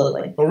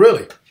 absolutely. Oh,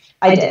 really?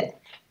 I did.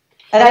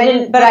 And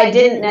I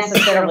didn't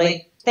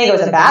necessarily think it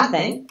was a bad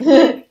thing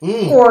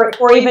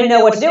or even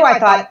know what to do. I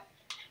thought,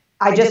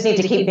 I just need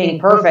to keep being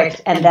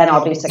perfect and then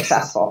I'll be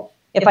successful.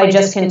 If I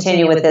just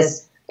continue with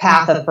this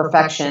path of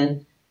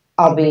perfection,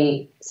 I'll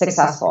be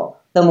successful.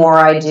 The more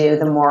I do,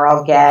 the more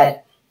I'll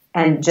get,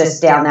 and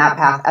just down that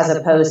path, as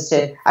opposed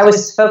to, I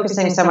was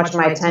focusing so much of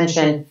my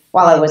attention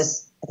while I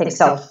was, I think,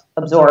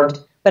 self-absorbed,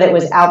 but it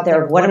was out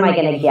there of what am I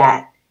going to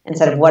get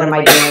instead of what am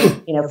I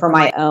doing, for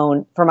my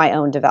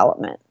own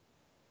development.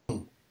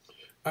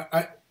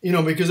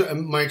 Because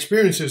my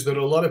experience is that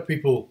a lot of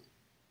people,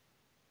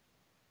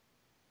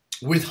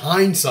 with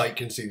hindsight,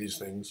 can see these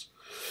things,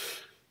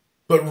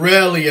 but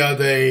rarely are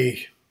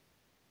they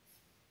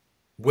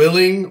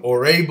willing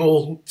or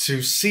able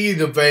to see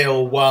the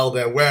veil while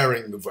they're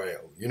wearing the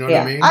veil. You know what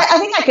I mean? I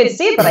think I could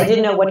see it, but I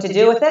didn't know what to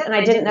do with it, and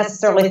I didn't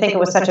necessarily think it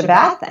was such a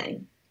bad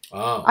thing.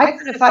 Ah. I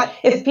kind of thought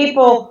if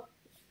people,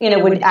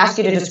 would ask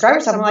you to describe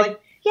yourself, I'm like,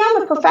 yeah,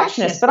 I'm a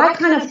perfectionist, but I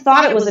kind of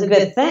thought it was a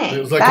good thing.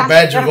 It was like a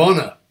badge of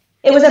honor.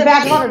 It was a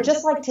badge of honor,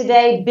 just like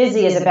today,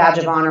 busy is a badge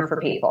of honor for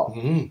people.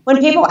 Mm-hmm. When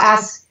people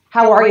ask,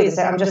 how are you? They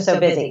say, I'm just so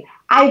busy.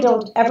 I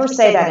don't ever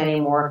say that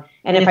anymore,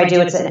 and if I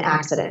do, it's an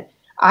accident.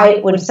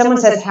 When someone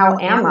says, how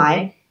am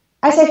I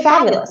say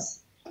fabulous.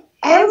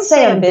 I don't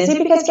say I'm busy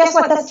because guess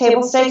what? That's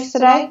table stakes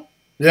today.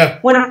 Yeah.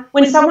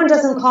 When someone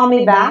doesn't call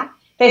me back,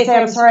 they say,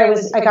 I'm sorry,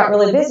 I got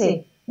really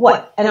busy.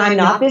 What? And I'm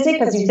not busy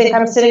because you think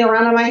I'm sitting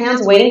around on my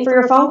hands waiting for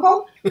your phone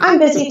call? I'm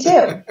busy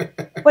too.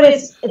 But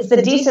it's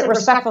the decent,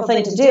 respectful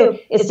thing to do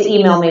is to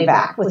email me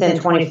back within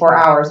 24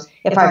 hours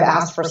if I've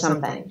asked for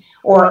something.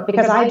 Or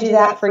because I do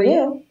that for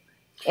you,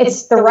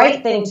 it's the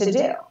right thing to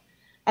do.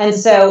 And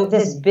so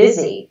this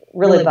busy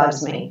really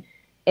bugs me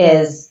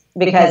is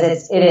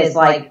because it is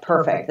like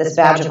perfect, this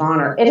badge of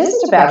honor. It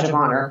isn't a badge of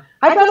honor.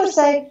 I'd rather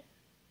say,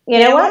 you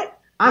know what?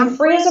 I'm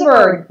free as a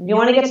bird. You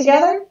want to get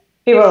together?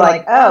 People are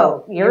like,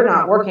 oh, you're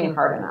not working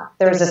hard enough.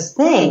 There's this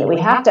thing that we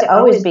have to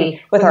always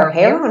be with our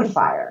hair on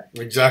fire.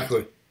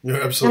 Exactly.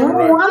 You're absolutely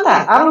right. I don't want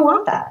that. I don't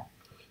want that.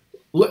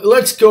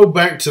 Let's go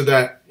back to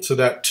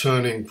that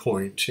turning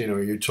point.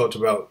 You talked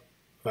about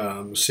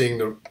seeing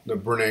the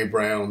Brené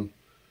Brown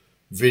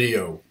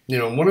video.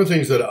 One of the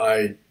things that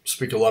I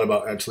speak a lot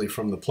about actually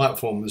from the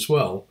platform as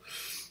well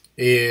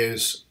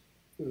is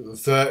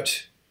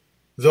that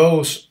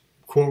those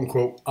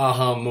quote-unquote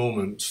aha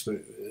moments,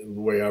 the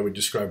way I would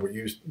describe what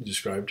you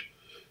described,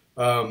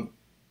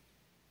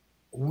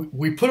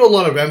 we put a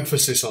lot of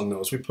emphasis on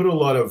those. We put a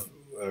lot of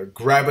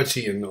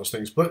gravity in those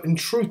things, but in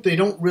truth, they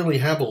don't really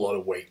have a lot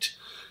of weight.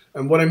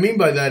 And what I mean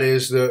by that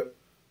is that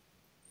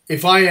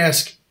if I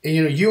ask,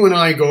 you and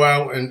I go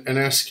out and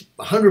ask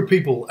 100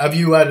 people, have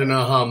you had an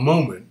aha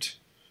moment?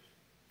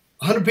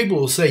 100 people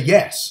will say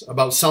yes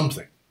about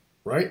something,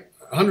 right?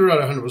 100 out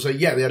of 100 will say,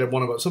 yeah, they had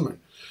one about something.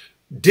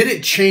 Did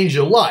it change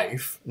your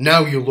life?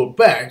 Now you look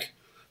back.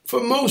 For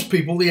most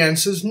people, the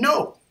answer is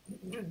no.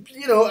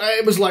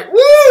 It was like, woo,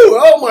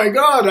 oh my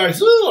God,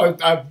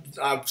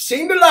 I've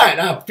seen the light.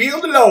 I feel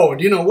the Lord,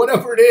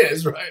 whatever it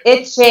is, right?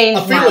 It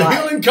changed my life. I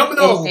feel the healing coming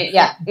on.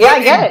 Yeah,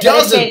 I get it.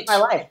 It changed my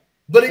life.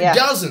 But it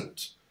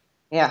doesn't.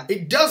 Yeah.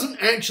 It doesn't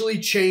actually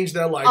change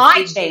their life.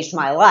 I changed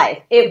my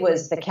life. It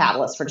was the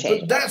catalyst for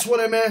change. But that's what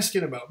I'm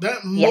asking about.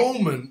 That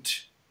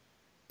moment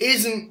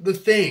isn't the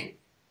thing.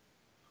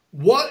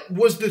 What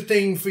was the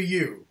thing for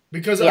you?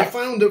 Because I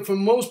found that for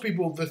most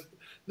people,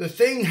 the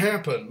thing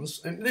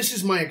happens, and this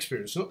is my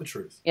experience, not the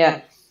truth.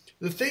 Yeah.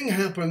 The thing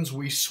happens,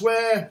 we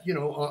swear,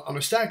 on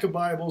a stack of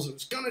Bibles,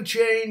 it's going to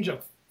change. I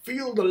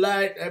feel the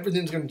light.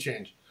 Everything's going to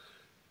change.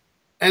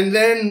 And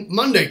then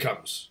Monday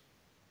comes.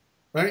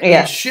 Right? Yeah.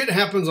 And shit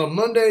happens on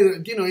Monday. You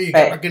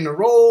get back in the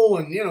role,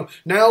 and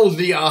now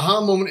the aha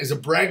moment is a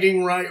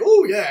bragging right.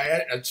 Oh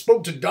yeah, I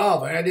spoke to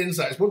Dov. I had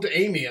insight. I spoke to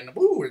Amy, and it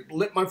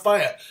lit my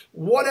fire.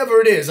 Whatever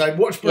it is, I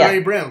watched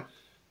Brené Brown.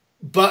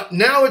 But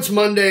now it's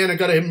Monday and I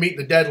got to meet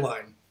the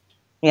deadline.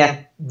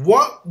 Yeah.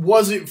 What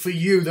was it for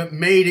you that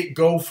made it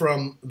go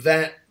from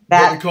that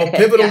what we call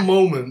pivotal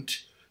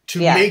moment to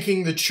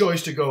making the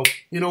choice to go,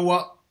 you know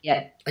what?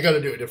 Yeah. I got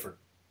to do it different.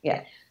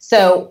 Yeah.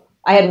 So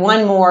I had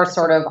one more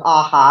sort of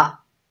aha,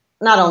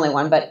 not only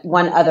one, but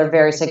one other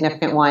very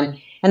significant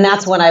one. And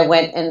that's when I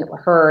went and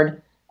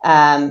heard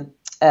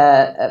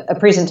a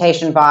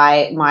presentation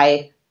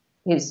by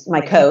he's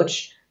my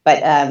coach,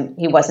 but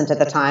he wasn't at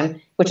the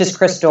time, which is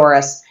Chris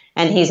Doris.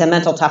 And he's a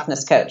mental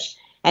toughness coach.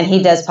 And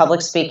he does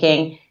public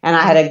speaking. And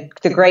I had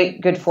the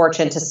great good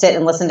fortune to sit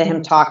and listen to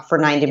him talk for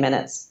 90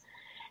 minutes.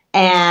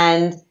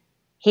 And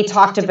he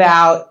talked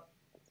about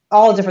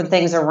all different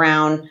things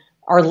around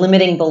our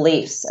limiting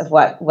beliefs of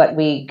what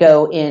we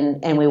go in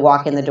and we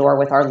walk in the door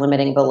with our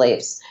limiting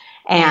beliefs.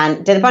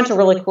 And did a bunch of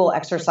really cool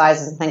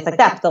exercises and things like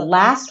that. But the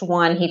last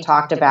one he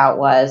talked about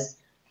was,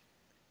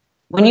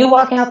 when you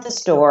walk out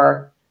this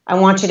door, I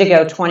want you to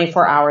go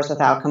 24 hours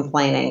without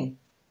complaining.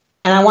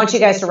 And I want you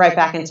guys to write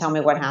back and tell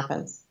me what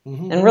happens.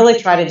 Mm-hmm. And really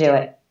try to do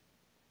it.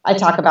 I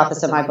talk about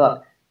this in my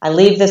book. I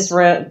leave this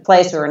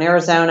place, we were in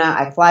Arizona,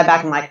 I fly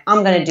back, I'm like,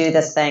 I'm going to do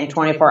this thing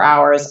 24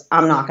 hours,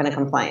 I'm not going to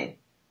complain.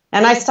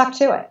 And I stuck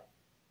to it.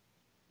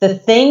 The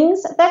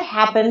things that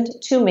happened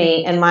to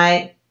me in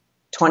my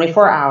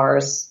 24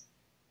 hours,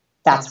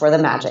 that's where the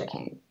magic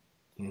came.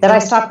 Mm-hmm. That I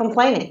stopped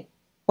complaining.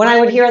 When I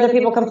would hear other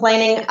people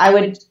complaining, I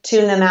would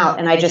tune them out,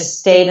 and I just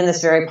stayed in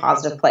this very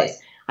positive place.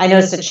 I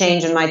noticed a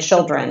change in my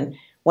children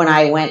when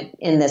I went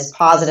in this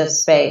positive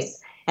space.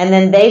 And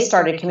then they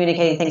started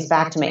communicating things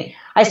back to me.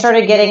 I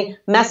started getting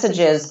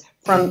messages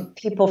from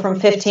people from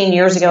 15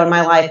 years ago in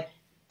my life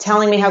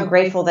telling me how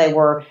grateful they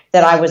were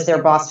that I was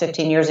their boss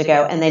 15 years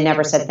ago, and they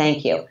never said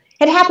thank you.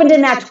 It happened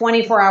in that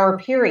 24-hour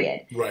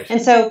period. Right.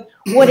 And so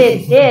what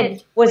it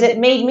did was it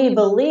made me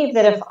believe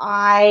that if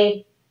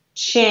I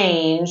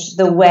change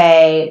the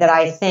way that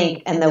I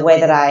think and the way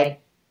that I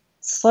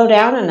slow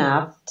down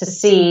enough to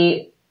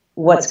see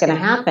what's going to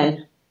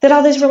happen, that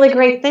all these really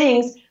great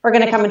things are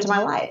going to come into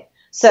my life.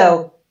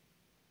 So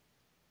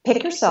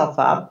pick yourself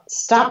up,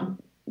 stop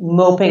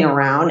moping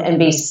around and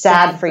be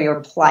sad for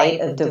your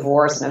plight of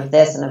divorce and of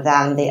this and of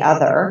that and the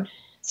other.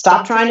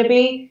 Stop trying to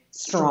be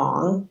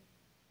strong.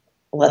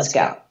 Let's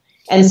go.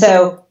 And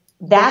so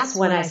that's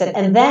when I said,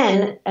 and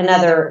then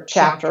another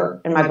chapter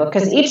in my book,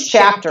 because each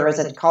chapter is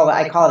I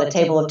call it a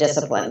table of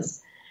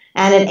disciplines.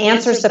 And it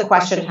answers the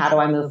question, how do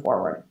I move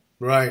forward?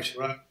 Right.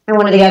 And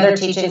one of the other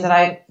teachings that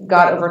I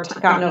gotten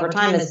over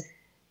time is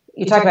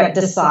you talk about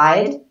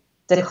decide,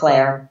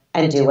 declare,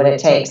 and do what it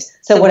takes.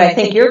 So what I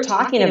think you're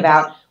talking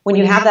about, when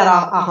you have that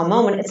aha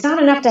moment, it's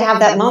not enough to have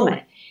that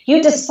moment.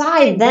 You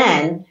decide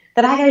then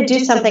that I got to do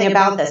something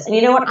about this. And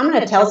you know what? I'm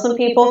going to tell some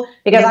people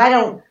because I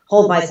don't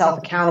hold myself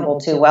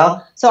accountable too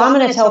well. So I'm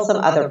going to tell some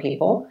other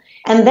people.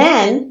 And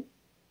then,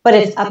 but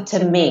it's up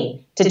to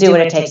me to do what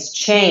it takes to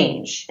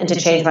change and to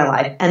change my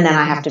life. And then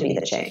I have to be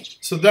the change.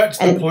 So that's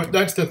the point.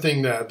 That's the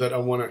thing that I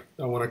want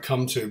to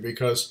come to,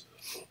 because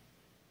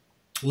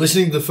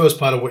listening to the first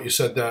part of what you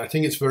said there, I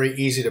think it's very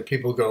easy that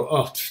people go,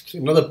 oh,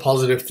 another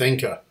positive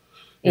thinker.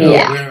 You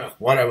know,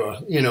 whatever,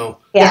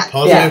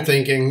 positive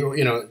thinking,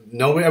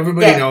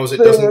 everybody knows it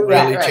doesn't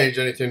really change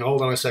anything.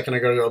 Hold on a second, I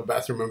got to go to the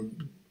bathroom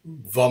and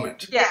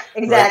vomit. Yeah,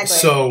 exactly. Right?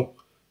 So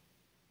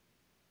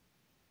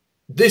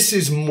this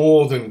is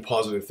more than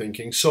positive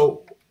thinking.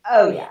 So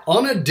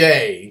on a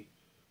day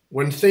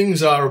when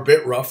things are a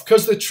bit rough,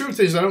 because the truth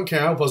is, I don't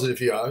care how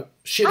positive you are,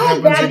 shit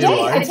happens in your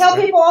life. I tell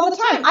people all the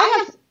time,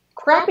 I have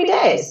crappy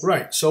days.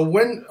 Right. So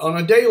when on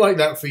a day like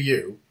that for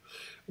you,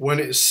 when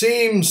it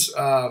seems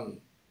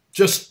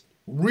just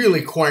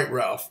really quite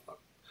rough,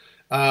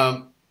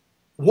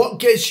 what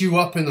gets you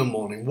up in the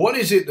morning? What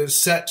is it that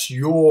sets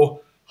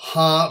your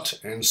heart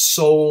and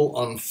soul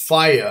on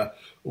fire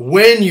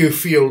when you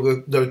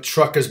feel the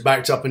truck has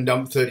backed up and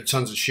dumped 30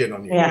 tons of shit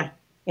on you?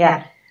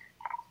 Yeah.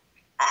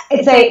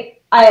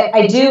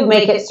 I do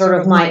make it sort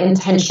of my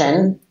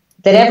intention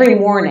that every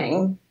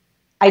morning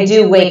I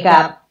do wake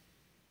up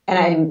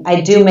and I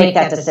do make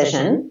that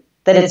decision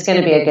that it's going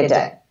to be a good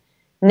day.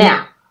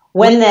 Now,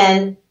 when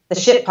then the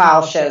shit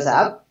pile shows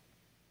up,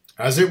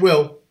 as it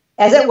will.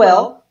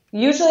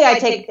 Usually I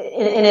take,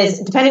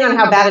 depending on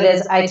how bad it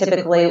is, I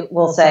typically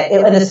will say,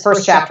 in this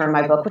first chapter in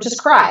my book, which is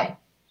cry.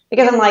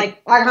 Because I'm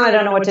like, I kind of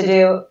don't know what to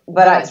do,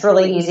 but it's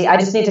really easy. I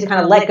just need to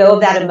kind of let go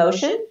of that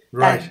emotion.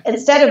 Right. That,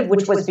 instead of,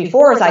 which was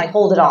before, is I'd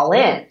hold it all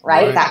in,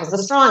 right? That was the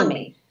strong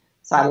me.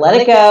 So I let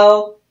it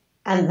go,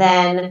 and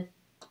then,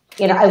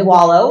 I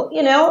wallow,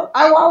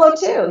 I wallow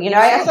too.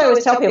 I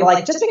always tell people,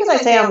 like, just because I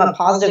say I'm a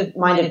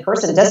positive-minded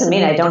person doesn't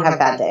mean I don't have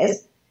bad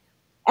days.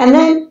 And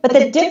then, but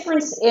the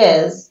difference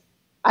is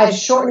I've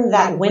shortened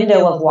that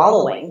window of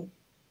wallowing,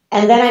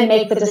 and then I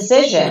make the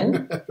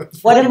decision,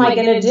 what am I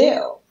going to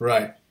do?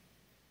 Right.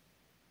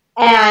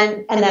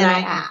 And then I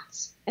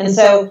act. And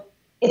so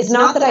it's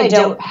not that I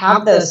don't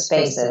have those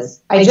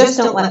spaces. I just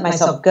don't let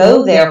myself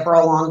go there for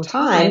a long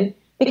time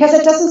because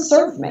it doesn't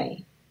serve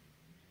me.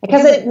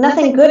 Because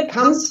nothing good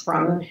comes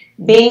from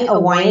being a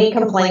whiny,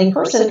 complaining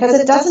person, because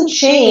it doesn't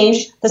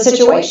change the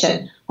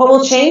situation. What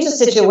will change the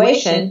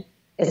situation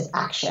is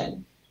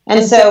action.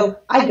 And so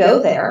I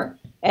go there,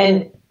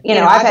 and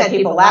I've had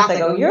people laugh. They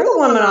go, "You're the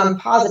woman on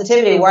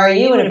positivity. Why are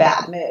you in a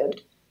bad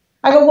mood?"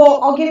 I go,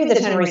 "Well, I'll give you the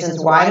 10 reasons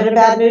why I'm in a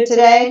bad mood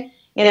today,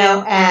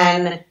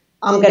 and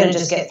I'm going to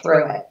just get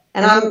through it.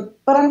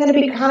 But I'm going to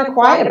be kind of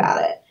quiet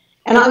about it,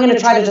 and I'm going to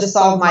try to just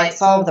solve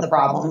the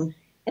problem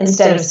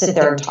instead of sit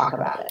there and talk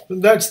about it."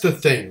 That's the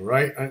thing,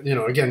 right?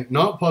 Again,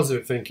 not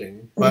positive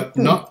thinking, but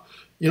not.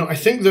 I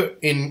think that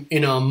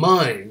in our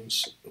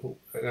minds,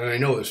 and I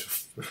know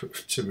this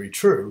to be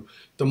true,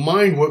 the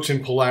mind works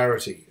in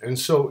polarity, and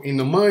so in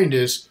the mind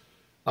is,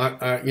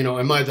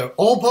 I'm either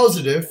all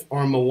positive or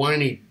I'm a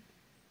whiny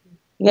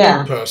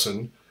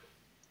person,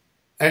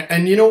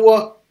 and you know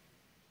what?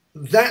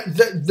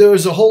 That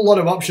there's a whole lot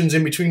of options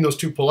in between those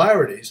two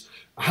polarities.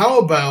 How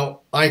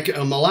about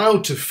I'm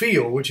allowed to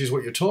feel, which is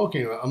what you're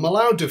talking about. I'm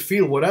allowed to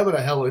feel whatever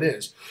the hell it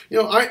is.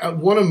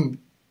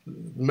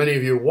 Many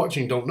of you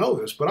watching don't know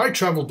this, but I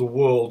traveled the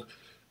world.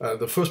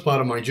 The first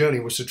part of my journey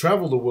was to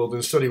travel the world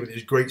and study with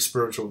these great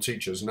spiritual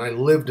teachers. And I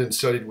lived and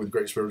studied with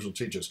great spiritual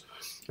teachers.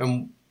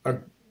 And a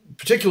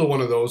particular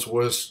one of those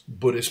was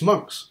Buddhist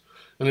monks.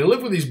 And I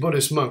lived with these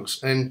Buddhist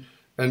monks. And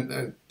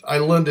I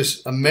learned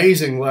this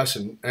amazing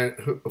lesson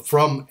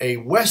from a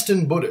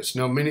Western Buddhist.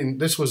 Now, meaning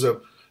this was a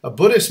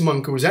Buddhist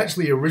monk who was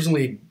actually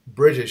originally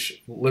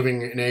British,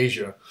 living in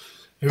Asia,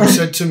 who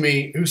said to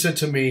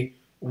me,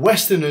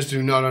 "Westerners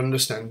do not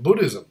understand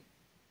Buddhism."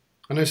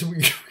 And I said, "Well,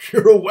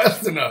 you're a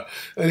Westerner."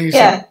 And he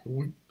said,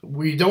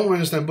 we don't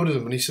understand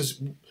Buddhism. And he says,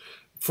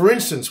 for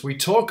instance, we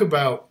talk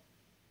about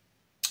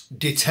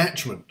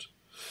detachment.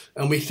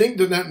 And we think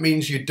that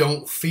means you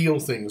don't feel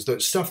things,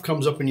 that stuff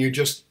comes up and you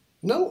just,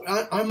 no,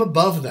 I'm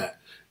above that.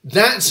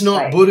 That's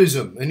not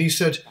Buddhism. And he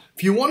said,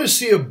 if you want to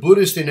see a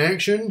Buddhist in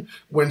action,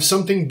 when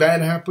something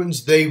bad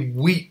happens, they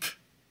weep.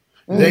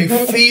 They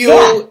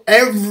feel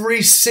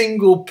every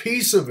single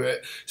piece of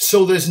it,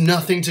 so there's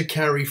nothing to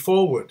carry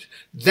forward.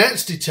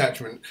 That's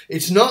detachment.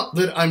 It's not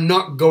that I'm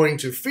not going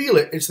to feel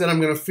it, it's that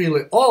I'm going to feel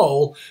it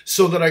all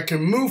so that I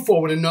can move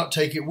forward and not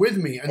take it with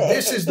me. And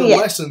this is the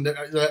lesson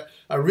that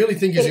I really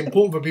think is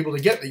important for people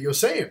to get that you're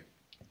saying.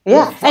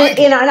 Yeah,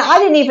 and I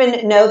didn't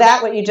even know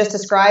what you just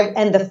described.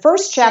 And the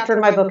first chapter in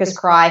my book is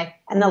cry,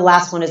 and the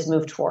last one is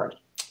move toward.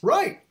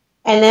 Right.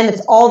 And then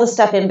it's all the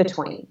stuff in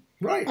between.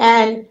 Right.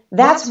 And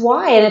that's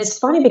why, and it's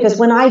funny because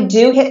when I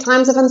do hit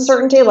times of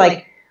uncertainty,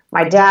 like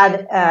my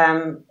dad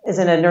is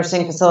in a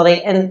nursing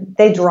facility and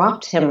they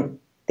dropped him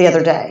the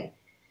other day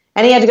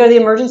and he had to go to the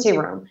emergency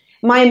room.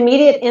 My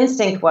immediate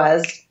instinct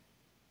was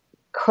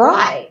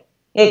cry.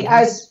 It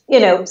was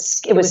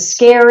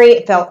scary.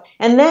 It felt,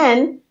 and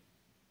then,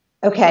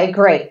 okay,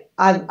 great.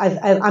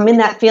 I'm in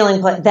that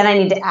feeling, but then I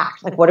need to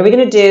act. Like, what are we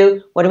going to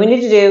do? What do we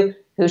need to do?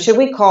 Who should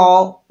we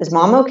call? Is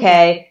mom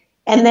okay?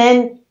 And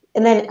then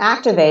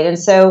activate. And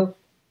so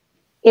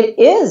it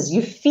is,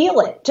 you feel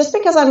it. Just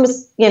because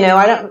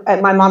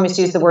my mom used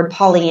to use the word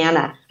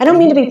Pollyanna. I don't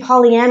mean to be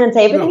Pollyanna and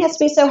say everything has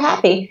to be so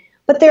happy,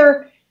 but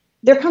there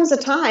comes a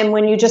time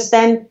when you just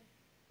then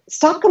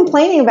stop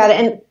complaining about it.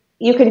 And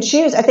you can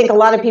choose. I think a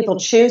lot of people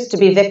choose to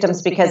be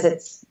victims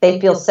because they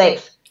feel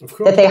safe,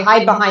 that they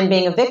hide behind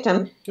being a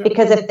victim,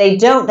 because if they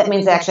don't, that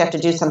means they actually have to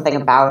do something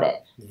about it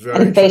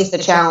and face the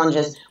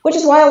challenges, which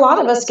is why a lot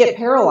of us get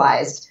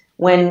paralyzed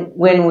when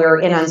we're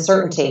in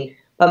uncertainty.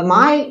 But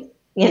my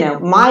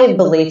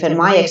belief and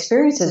my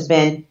experience has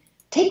been,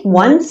 take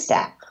one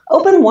step,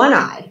 open one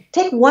eye,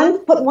 put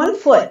one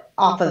foot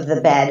off of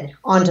the bed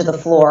onto the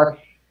floor,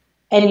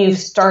 and you've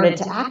started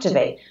to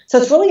activate. So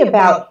it's really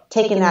about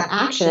taking that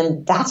action.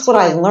 And that's what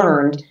I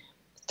learned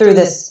through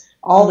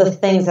all the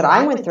things that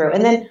I went through.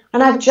 And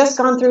I've just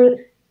gone through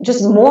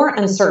just more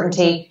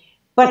uncertainty.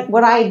 But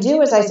what I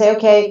do is I say,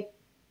 okay,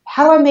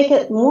 how do I make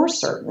it more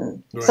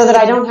certain so that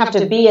I don't have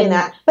to be in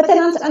that? But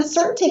then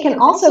uncertainty can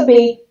also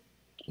be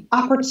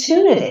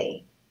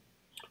opportunity.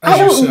 I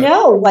don't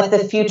know what the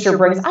future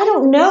brings. I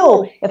don't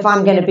know if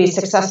I'm going to be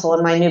successful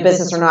in my new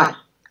business or not.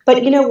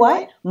 But you know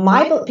what?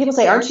 People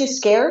say, aren't you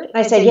scared? And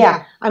I say,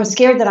 yeah, I'm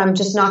scared that I'm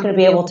just not going to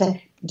be able to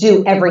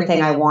do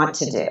everything I want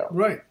to do.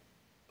 Right.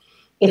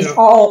 It's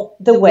all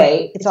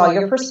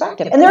your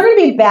perspective. And there are going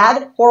to be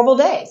bad, horrible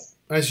days.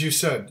 As you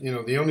said,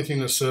 the only thing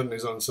that's certain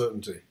is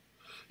uncertainty.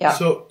 Yeah.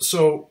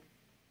 So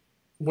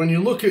when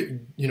you look at,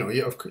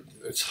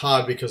 it's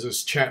hard because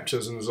there's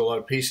chapters and there's a lot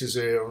of pieces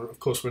here. And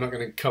of course, we're not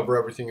going to cover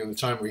everything in the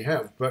time we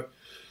have. But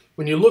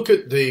when you look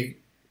at the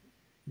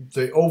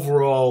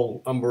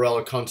overall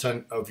umbrella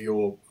content of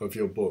your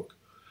book,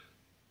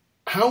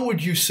 how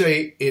would you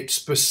say it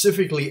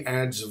specifically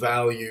adds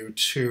value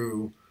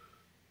to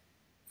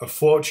a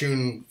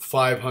Fortune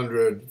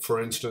 500, for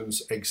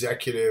instance,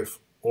 executive,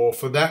 or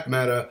for that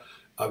matter,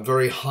 a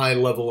very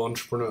high-level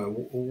entrepreneur?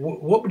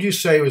 What would you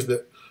say was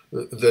the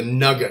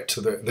nugget,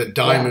 the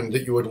diamond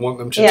that you would want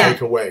them to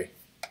take away?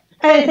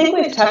 I think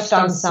we've touched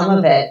on some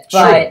of it,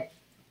 but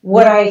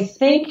what I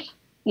think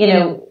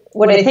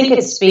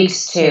it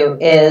speaks to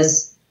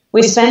is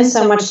we spend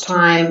so much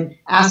time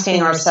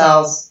asking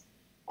ourselves,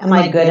 am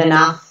I good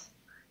enough?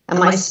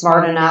 Am I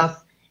smart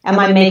enough? Am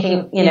I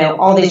making,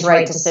 all these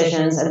right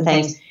decisions and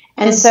things?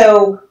 And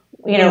so,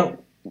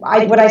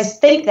 what I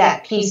think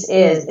that piece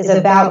is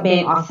about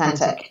being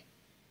authentic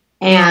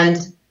and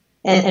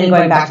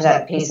going back to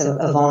that piece of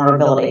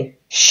vulnerability.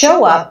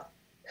 Show up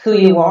who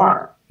you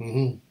are,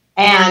 mm-hmm.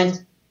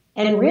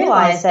 and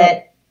realize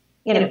that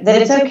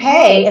that it's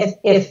okay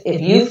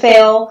if you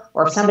fail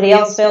or if somebody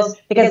else fails,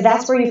 because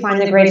that's where you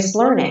find the greatest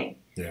learning.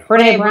 Yeah.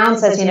 Brene Brown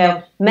says,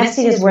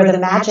 messy is where the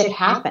magic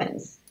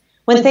happens.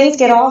 When things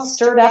get all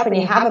stirred up and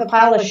you have a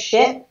pile of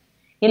shit,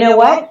 you know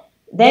what?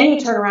 Then you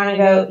turn around and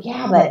go,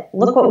 yeah, but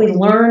look what we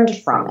learned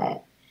from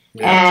it.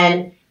 Yeah.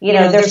 And,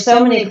 there's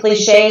so many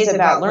cliches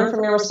about learn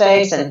from your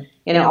mistakes and,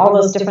 all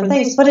those different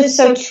things, but it's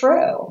so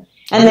true.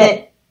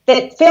 And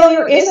that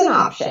failure is an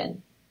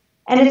option.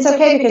 And it's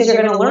okay because you're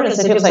going to learn it.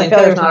 So people say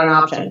failure is not an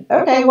option.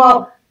 Okay,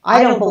 well,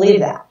 I don't believe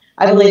that.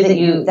 I believe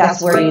that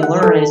that's where you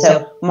learn. And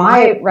so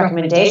my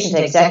recommendation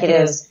to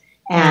executives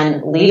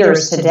and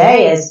leaders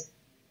today is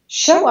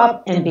show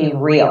up and be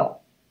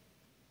real.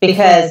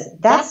 Because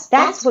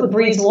that's what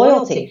breeds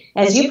loyalty.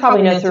 As you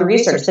probably know through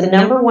research, the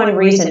number one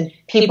reason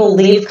people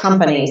leave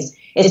companies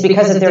is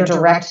because of their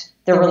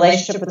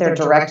relationship with their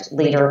direct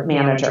leader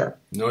manager.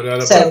 No doubt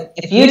about it. So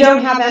if you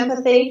don't have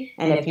empathy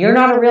and if you're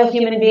not a real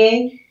human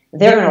being,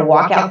 they're going to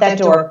walk out that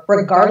door,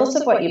 regardless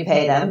of what you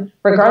pay them,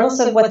 regardless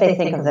of what they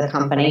think of the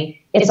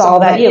company. It's all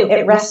about you.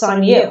 It rests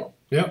on you.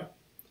 Yep.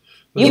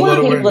 You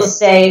want people to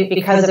stay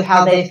because of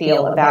how they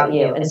feel about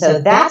you. And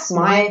so that's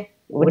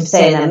would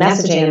say in the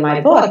messaging in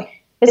my book,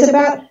 is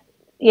about,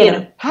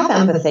 have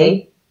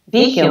empathy,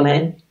 be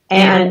human,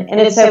 and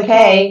it's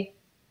okay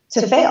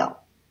to fail.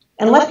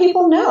 And let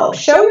people know.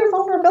 Show your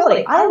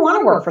vulnerability. I don't want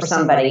to work for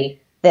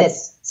somebody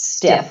that's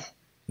stiff.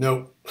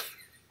 No.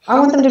 I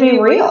want them to be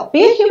real.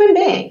 Be a human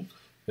being.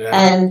 Yeah,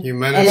 and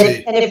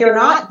humanity. And if you're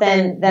not,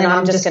 then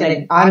I'm just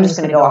gonna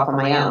go off on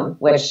my own,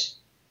 which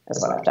is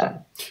what I've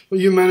done.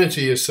 Well,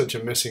 humanity is such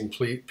a missing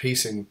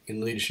piece in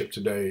leadership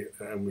today,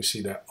 and we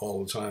see that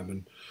all the time,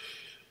 and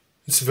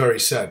it's very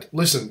sad.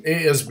 Listen,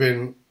 it has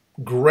been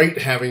great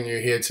having you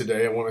here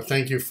today. I want to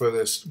thank you for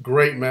this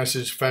great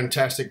message,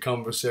 fantastic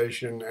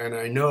conversation, and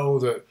I know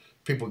that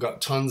people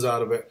got tons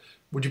out of it.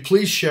 Would you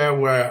please share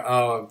where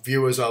our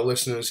viewers, our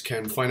listeners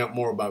can find out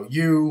more about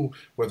you,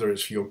 whether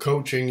it's your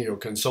coaching, your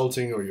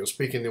consulting, or your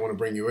speaking, they want to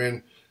bring you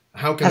in?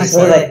 How can they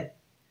find you?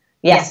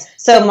 Yes.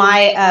 So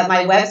my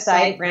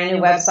website, brand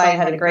new website,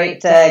 had a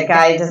great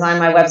guy design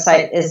my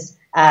website, is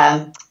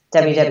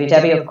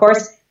www, of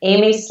course,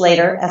 Amy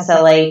Slater,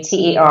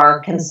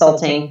 Slater,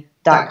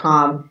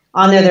 consulting.com.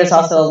 On there's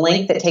also a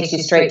link that takes you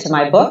straight to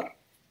my book.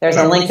 There's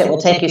a link that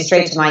will take you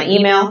straight to my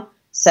email.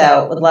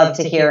 So would love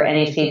to hear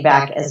any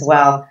feedback as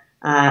well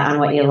on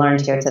what you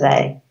learned here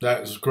today.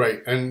 That is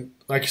great. And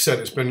like I said,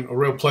 it's been a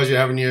real pleasure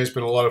having you. It's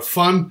been a lot of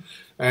fun.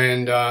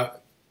 And,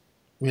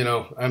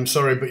 I'm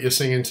sorry, but you're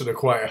singing to the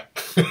choir.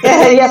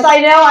 Yes,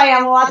 I know I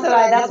am.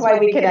 That's why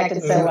we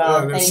connected so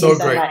well. Thank you so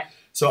great. Much.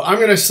 So I'm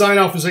going to sign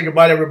off and say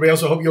goodbye to everybody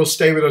else. I hope you'll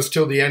stay with us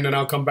till the end, and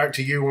I'll come back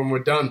to you when we're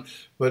done.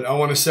 But I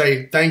want to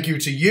say thank you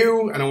to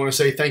you, and I want to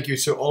say thank you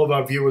to all of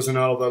our viewers and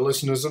all of our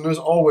listeners. And as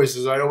always,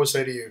 as I always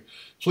say to you,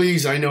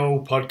 please, I know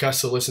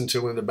podcasts are listened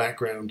to in the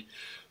background,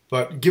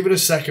 but give it a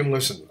second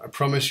listen. I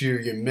promise you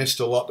missed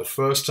a lot the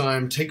first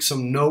time. Take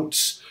some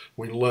notes.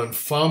 We learn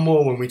far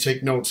more when we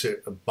take notes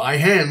by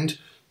hand,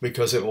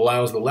 because it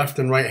allows the left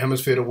and right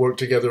hemisphere to work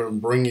together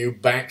and bring you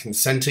back and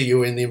center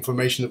you in the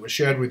information that was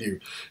shared with you.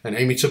 And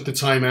Amy took the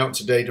time out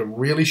today to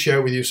really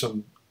share with you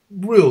some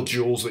real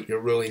jewels that you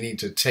really need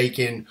to take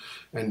in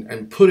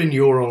and put in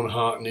your own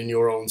heart and in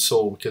your own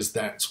soul, because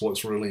that's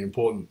what's really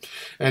important.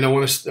 And I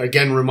want to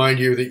again remind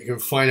you that you can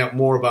find out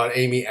more about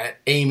Amy at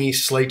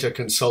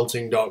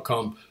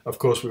amyslaterconsulting.com. Of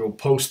course, we will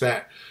post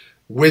that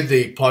with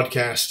the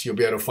podcast. You'll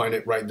be able to find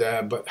it right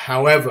there. But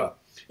however,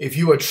 if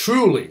you are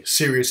truly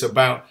serious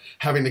about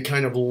having the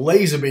kind of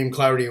laser beam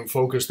clarity and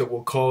focus that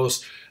will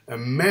cause a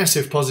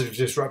massive positive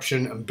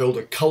disruption and build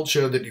a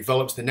culture that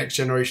develops the next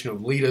generation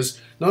of leaders,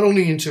 not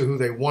only into who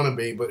they want to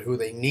be, but who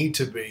they need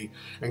to be,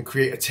 and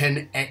create a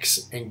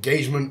 10x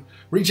engagement,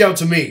 reach out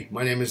to me.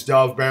 My name is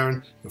Dov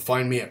Baron. You'll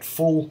find me at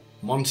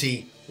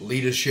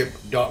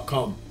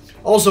fullmontyleadership.com.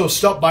 Also,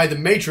 stop by the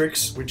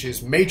Matrix, which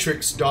is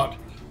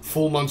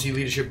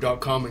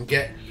matrix.fullmontyleadership.com, and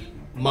get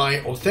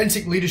my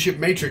Authentic Leadership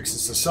Matrix.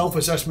 It's a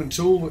self-assessment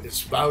tool.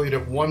 It's valued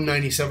at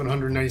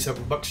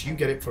 $197. You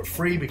get it for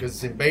free because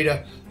it's in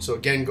beta. So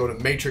again, go to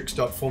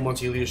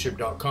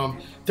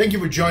matrix.fullmontyleadership.com. Thank you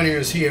for joining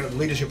us here at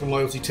Leadership and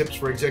Loyalty Tips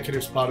for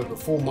Executives, part of the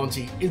Full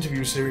Monty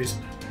interview series.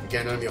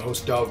 Again, I'm your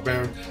host, Dov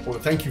Baron. I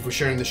want to thank you for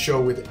sharing the show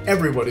with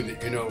everybody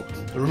that you know.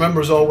 And remember,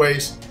 as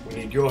always, we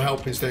need your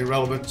help in staying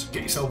relevant. So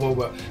get yourself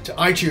over to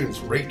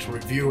iTunes, rate,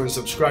 review, and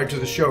subscribe to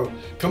the show.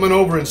 Come on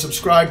over and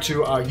subscribe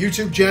to our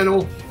YouTube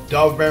channel,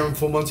 Dov Baron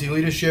Full Monty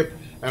Leadership.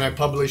 And I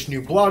publish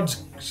new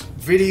blogs,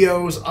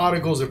 videos,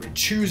 articles every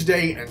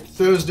Tuesday and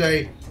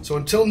Thursday. So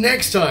until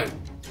next time,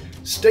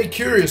 stay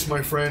curious,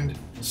 my friend.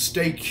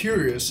 Stay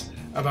curious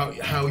about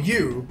how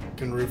you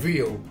can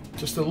reveal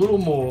just a little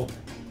more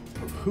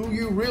of who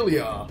you really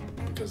are,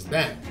 because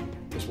that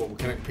is what will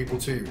connect people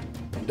to you.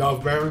 I'm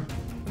Dov Baron,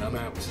 and I'm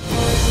out.